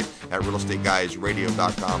website at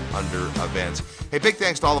realestateguysradio.com under events. Hey, big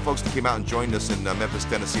thanks to all the folks that came out and joined us in Memphis,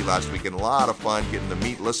 Tennessee last weekend. A lot of fun getting to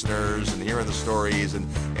meet listeners and hearing the stories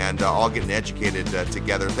and all getting educated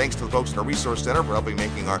together. Thanks to the folks in our Resource Center for helping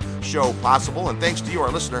making our show possible. And thanks to you,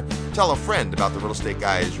 our listener. Tell a friend about the Real Estate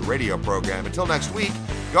Guys radio program. Until next week,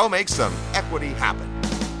 go make some equity happen.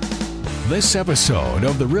 This episode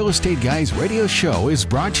of the Real Estate Guys radio show is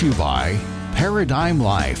brought to you by Paradigm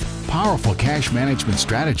Life. Powerful cash management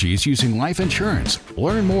strategies using life insurance.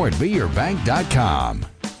 Learn more at beyourbank.com.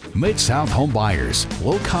 Mid-South Home Buyers.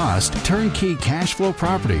 Low-cost, turnkey cash flow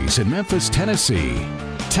properties in Memphis, Tennessee.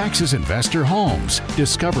 Texas Investor Homes.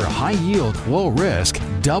 Discover high-yield, low-risk,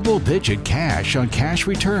 double-digit cash on cash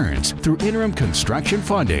returns through interim construction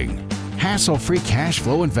funding. Hassle-free cash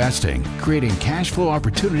flow investing, creating cash flow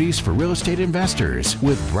opportunities for real estate investors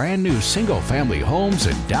with brand new single-family homes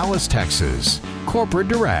in Dallas, Texas. Corporate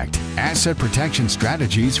Direct, asset protection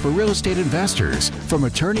strategies for real estate investors from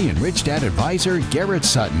attorney and Rich Dad advisor Garrett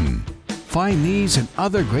Sutton. Find these and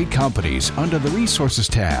other great companies under the Resources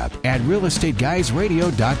tab at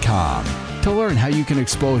realestateguysradio.com. To learn how you can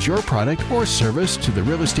expose your product or service to the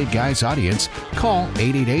Real Estate Guys audience, call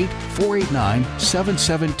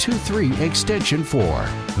 888-489-7723 extension 4.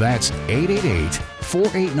 That's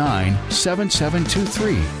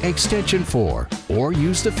 888-489-7723 extension 4. Or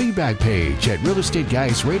use the feedback page at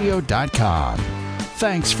realestateguysradio.com.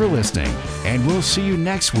 Thanks for listening, and we'll see you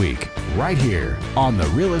next week right here on the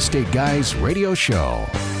Real Estate Guys radio show.